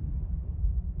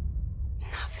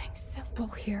 Nothing simple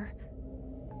here.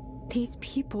 These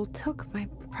people took my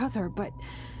brother, but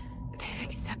they've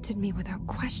accepted me without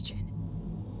question.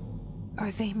 Are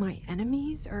they my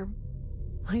enemies or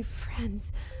my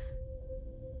friends?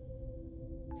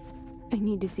 I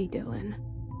need to see Dylan.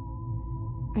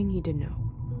 I need to know.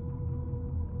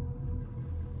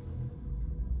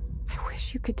 I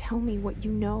wish you could tell me what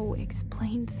you know,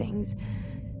 explain things.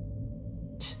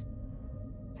 Just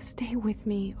stay with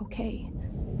me, okay?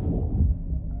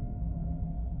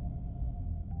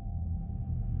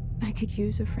 I could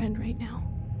use a friend right now.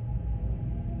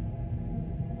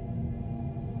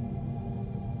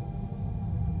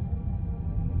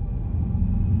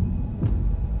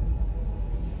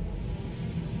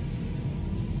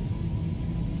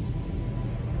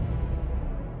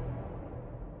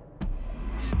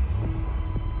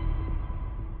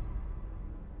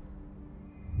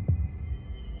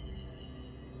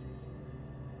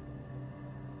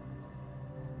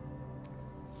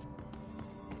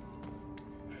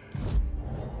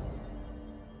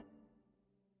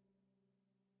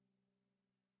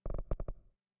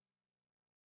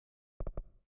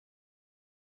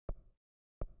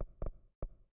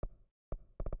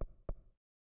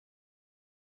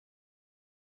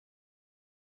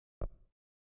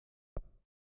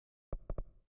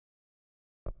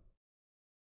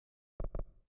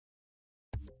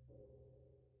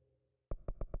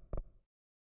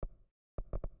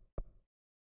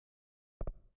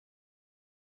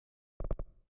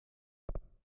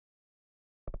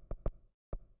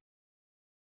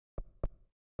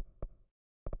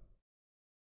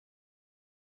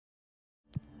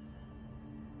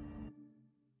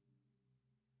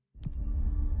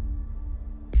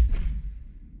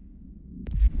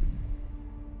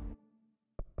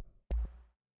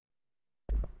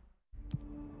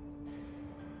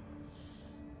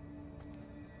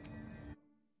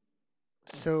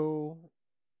 So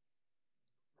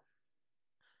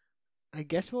I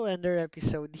guess we'll end our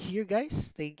episode here,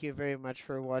 guys. Thank you very much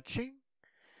for watching.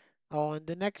 On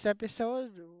the next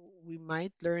episode, we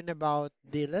might learn about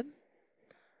Dylan,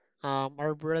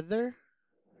 our brother.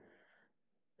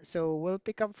 So we'll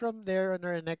pick up from there on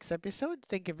our next episode.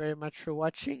 Thank you very much for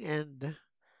watching, and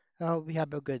we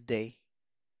have a good day.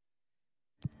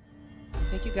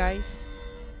 Thank you, guys.